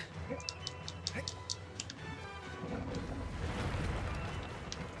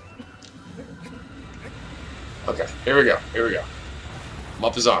 Okay, here we go. Here we go. I'm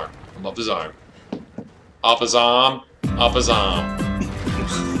up his arm. I'm up his arm. Up his arm, up his arm.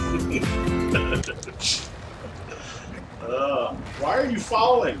 Why are you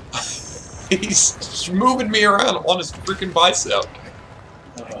following? He's moving me around on his freaking bicep.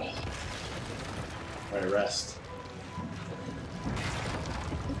 Alright, rest.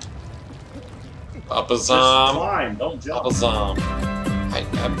 Up his Just arm, climb, don't jump. up his arm.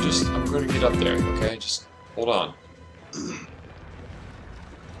 I'm going to get up there, okay? Just hold on.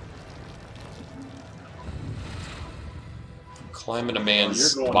 Climbing a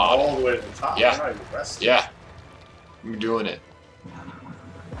man's You're going body. all the way to the top. Yeah. You're not even resting. Yeah. I'm doing it.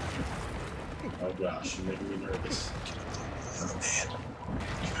 Oh gosh, you're making me nervous.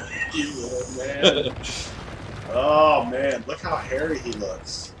 You You little man. Oh man, look how hairy he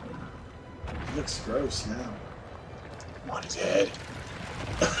looks. He looks gross now. on his head.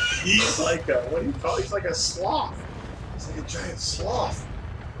 He's like a, what do you call it? He's like a sloth. He's like a giant sloth.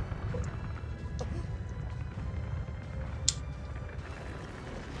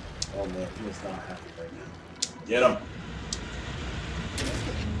 Oh man, he is not happy right now. Get him.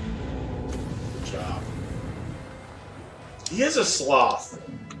 Good job. He is a sloth.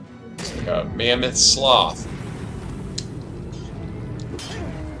 It's like a mammoth sloth.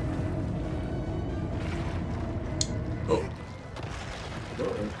 Oh.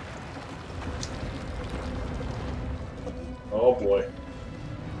 Oh boy.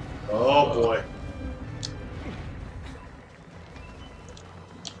 Oh boy.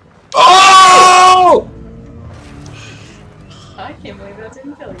 Oh! I can't believe that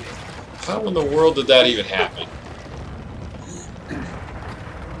didn't kill you. How in the world did that even happen?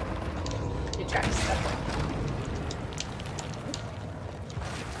 You try to step up.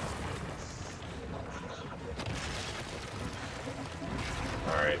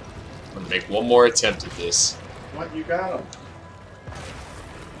 Alright. I'm gonna make one more attempt at this. What? You got him.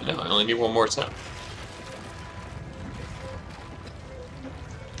 No, I only need one more attempt.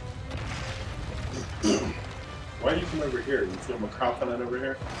 Why do you come over here? You feel more confident over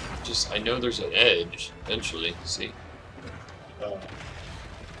here? I know there's an edge, eventually. See?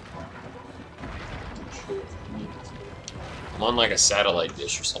 I'm on like a satellite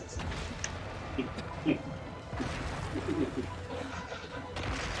dish or something.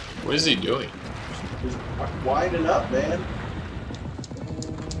 What is he doing? Just widen up, man.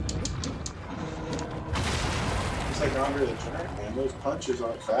 It's like Andre the Giant, man. Those punches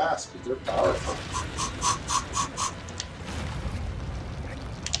aren't fast, but they're powerful.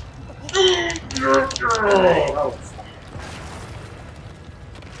 Oh,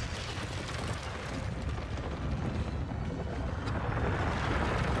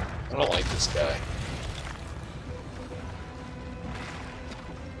 I don't like this guy.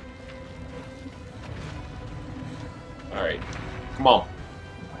 Alright. Come on.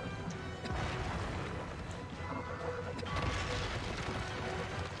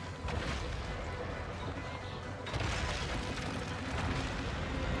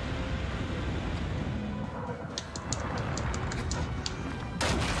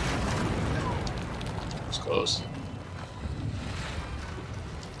 It's close.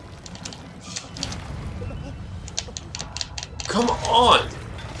 Come on!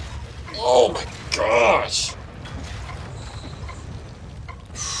 Oh my gosh!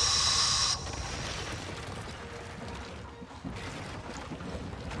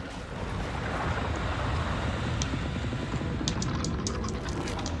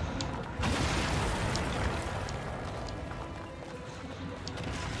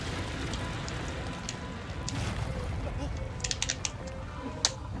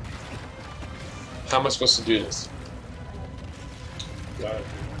 How am I supposed to do this? got it.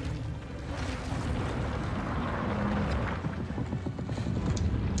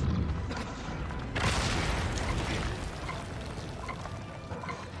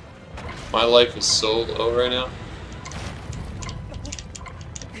 My life is so low right now.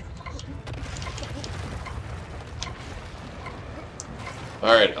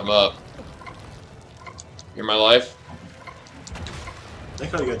 Alright, I'm up. Hear my life? I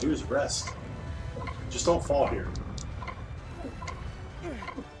think all you gotta do is rest. Just don't fall here.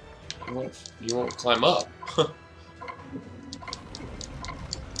 You won't climb up. There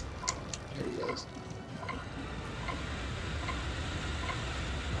he goes.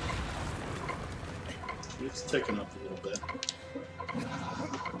 It's ticking up a little bit.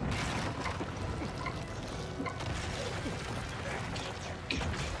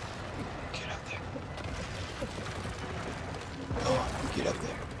 Get up there. Oh, get up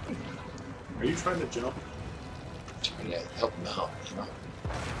there. Are you trying to jump? I'm trying to help him out, you know?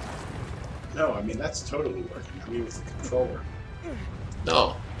 No, I mean, that's totally working. I mean, with the controller.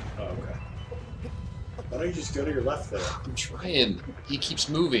 No. Oh, okay. Why don't you just go to your left there? I'm trying. He keeps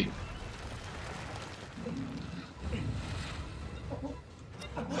moving.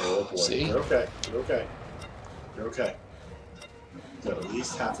 Oh boy. See? You're okay. You're okay. You're okay. Got at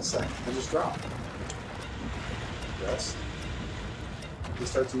least half a second. And just drop. Rest. He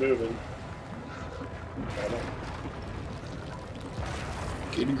starts moving. Got it.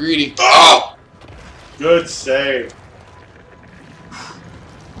 Getting greedy. Oh! Good save.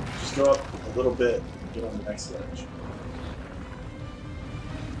 Just go up a little bit and get on the next ledge.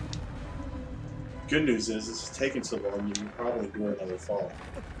 Good news is, this is taking so long, you can probably do another fall.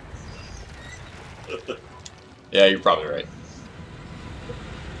 Yeah, you're probably right.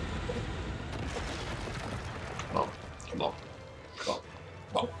 Come on. Come on. Come on.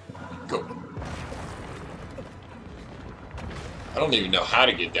 Come on. Go. I don't even know how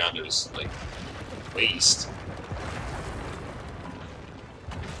to get down to this, like, waist.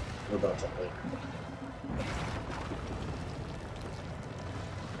 We're about that later.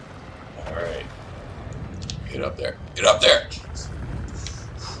 Alright. Get up there. Get up there!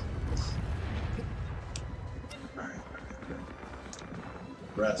 Alright.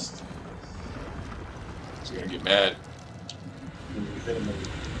 Rest. He's gonna get mad. When you hit him in the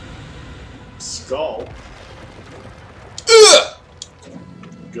skull. Ugh!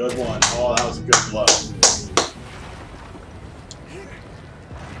 Good one. Oh, that was a good blow.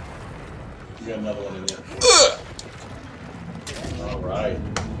 You got another one in you. Ugh! Alright.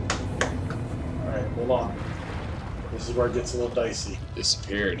 Alright, hold on. This is where it gets a little dicey.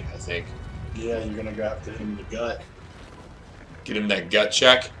 Disappeared, I think. Yeah, you're gonna go after him in the gut. Get him that gut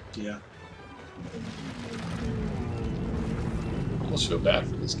check. Yeah. Almost feel bad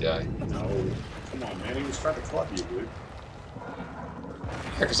for this guy. No. Come on, man. He was trying to club you, dude.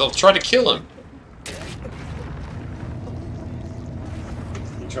 Yeah, because I'll try to kill him.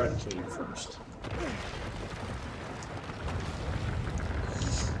 He tried to kill you first.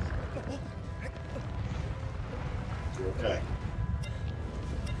 You're okay.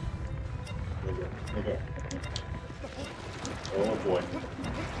 There you go. There you go. Oh, boy.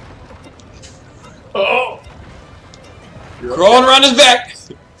 Oh! You're Crawling around his back.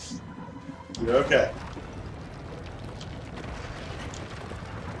 You're okay.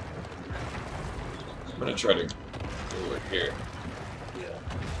 I'm gonna try to go over here. Yeah.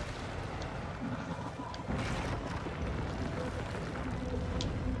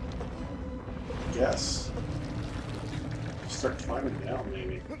 Yes. Start climbing down,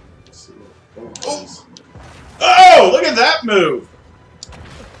 maybe. Let's see what it is. Oh! Look at that move!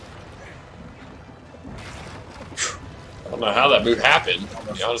 I don't know how that move happened,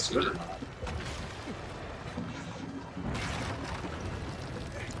 to be honest with you.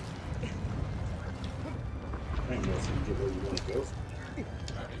 I don't know if you can get where you want to go. You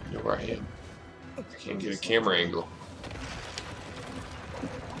know where I am. I can't get a camera angle.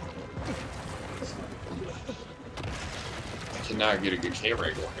 I cannot get a good camera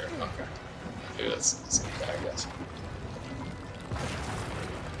angle here. Okay. Maybe that's okay, I guess.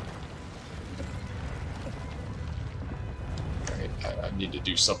 Alright, I need to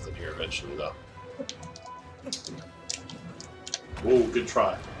do something here eventually, though. Oh, good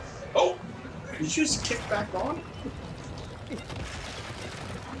try. Oh! Did you just kick back on?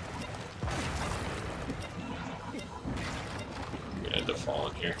 I'm gonna end up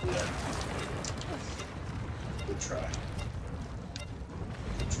falling here. Yeah. Good try.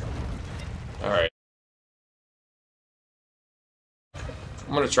 Good try. Alright.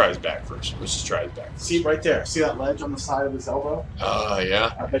 I'm gonna try his back first. Let's just try his back first. See right there. See that ledge on the side of his elbow?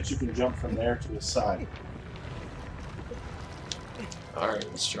 Yeah. I bet you can jump from there to his side. Alright,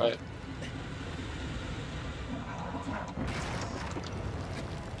 let's try it.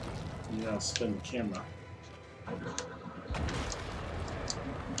 You know, spin the camera.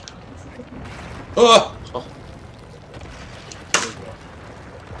 Oh! Oh. There you go.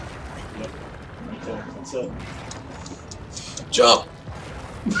 Yep. Right there. That's it. Jump!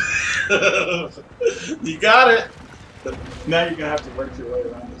 You got it! Now you're gonna have to work your way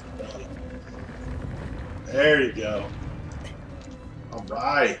around his belly. There you go.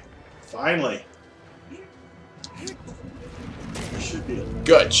 Alright. Finally. This should be a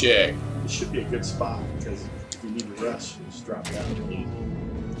Gut check. This should be a good spot because if you need to rest, you just drop down and eat.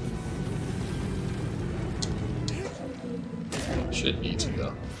 Shouldn't need to,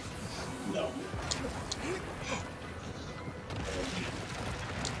 though. No.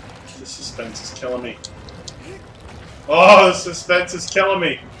 The suspense is killing me. Oh, the suspense is killing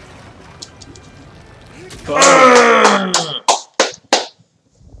me. Oh.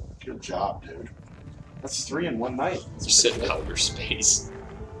 Good job, dude. That's 3 in one night. You're sitting in outer space.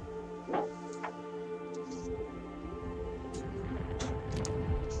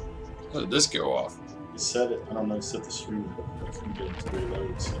 How did this go off? You said it. I don't know. You said the stream, but I couldn't get it to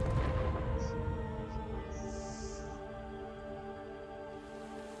reload. So.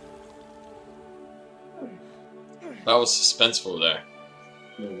 That was suspenseful there.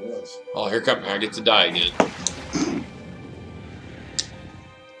 It was. Oh, here comes. I get to die again.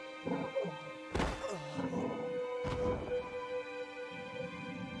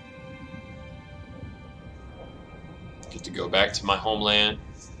 Get to go back to my homeland.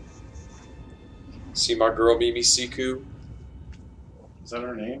 See my girl Mimi Siku. Is that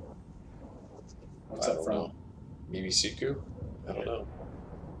her name? What's I that don't from? know. Mimi Siku? I don't know.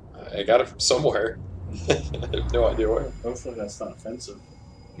 I got it from somewhere. I have no idea where. Hopefully that's not offensive.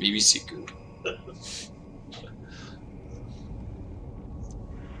 Mimi Siku. Look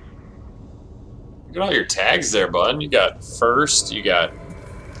at all your tags there, bud. You got first, you got...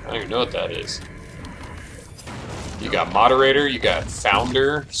 I don't even know what that is. You got moderator, you got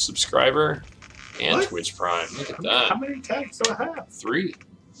founder, subscriber, and What? Twitch Prime. Look at How that. many tags do I have? 3.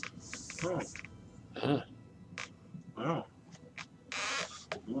 Oh, Huh. wow.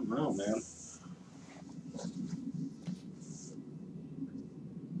 I don't know, man.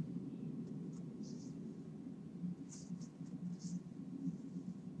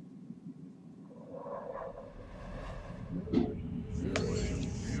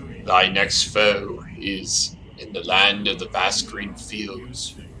 Thy next foe is in the land of the vast green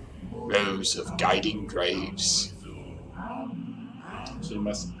fields, rows of guiding graves. So you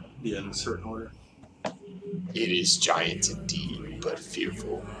must be in a certain order. It is giant indeed, but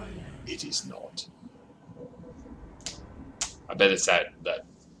fearful. It is not. I bet it's that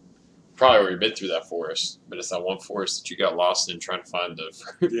probably already been through that forest, but it's that one forest that you got lost in trying to find the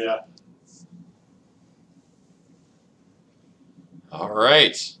fruit. Yeah. All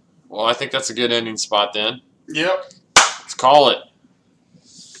right. Well, I think that's a good ending spot then. Yep. Let's call it.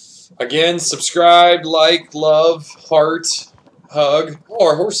 Again, subscribe, like, love, heart, hug. Oh,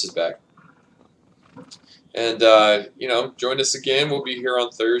 our horse is back. And, join us again. We'll be here on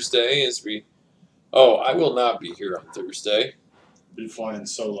Thursday as we... Oh, I will not be here on Thursday. Be flying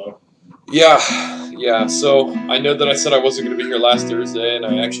solo. Yeah. So I know that I said I wasn't going to be here last Thursday, and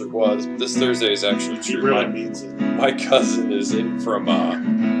I actually was. But this Thursday is actually He true. really means it. My cousin is in from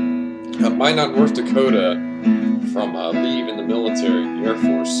Minot, North Dakota, from leave in the military, the Air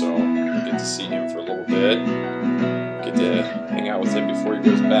Force. So I get to see him for a little bit. Get to hang out with him before he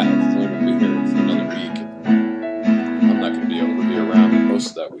goes back. He's only going to be here for another week. I'm not going to be able to be around most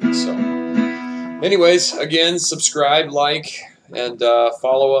of that week. So, anyways, again, subscribe, like, and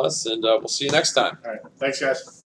follow us, and we'll see you next time. All right. Thanks, guys.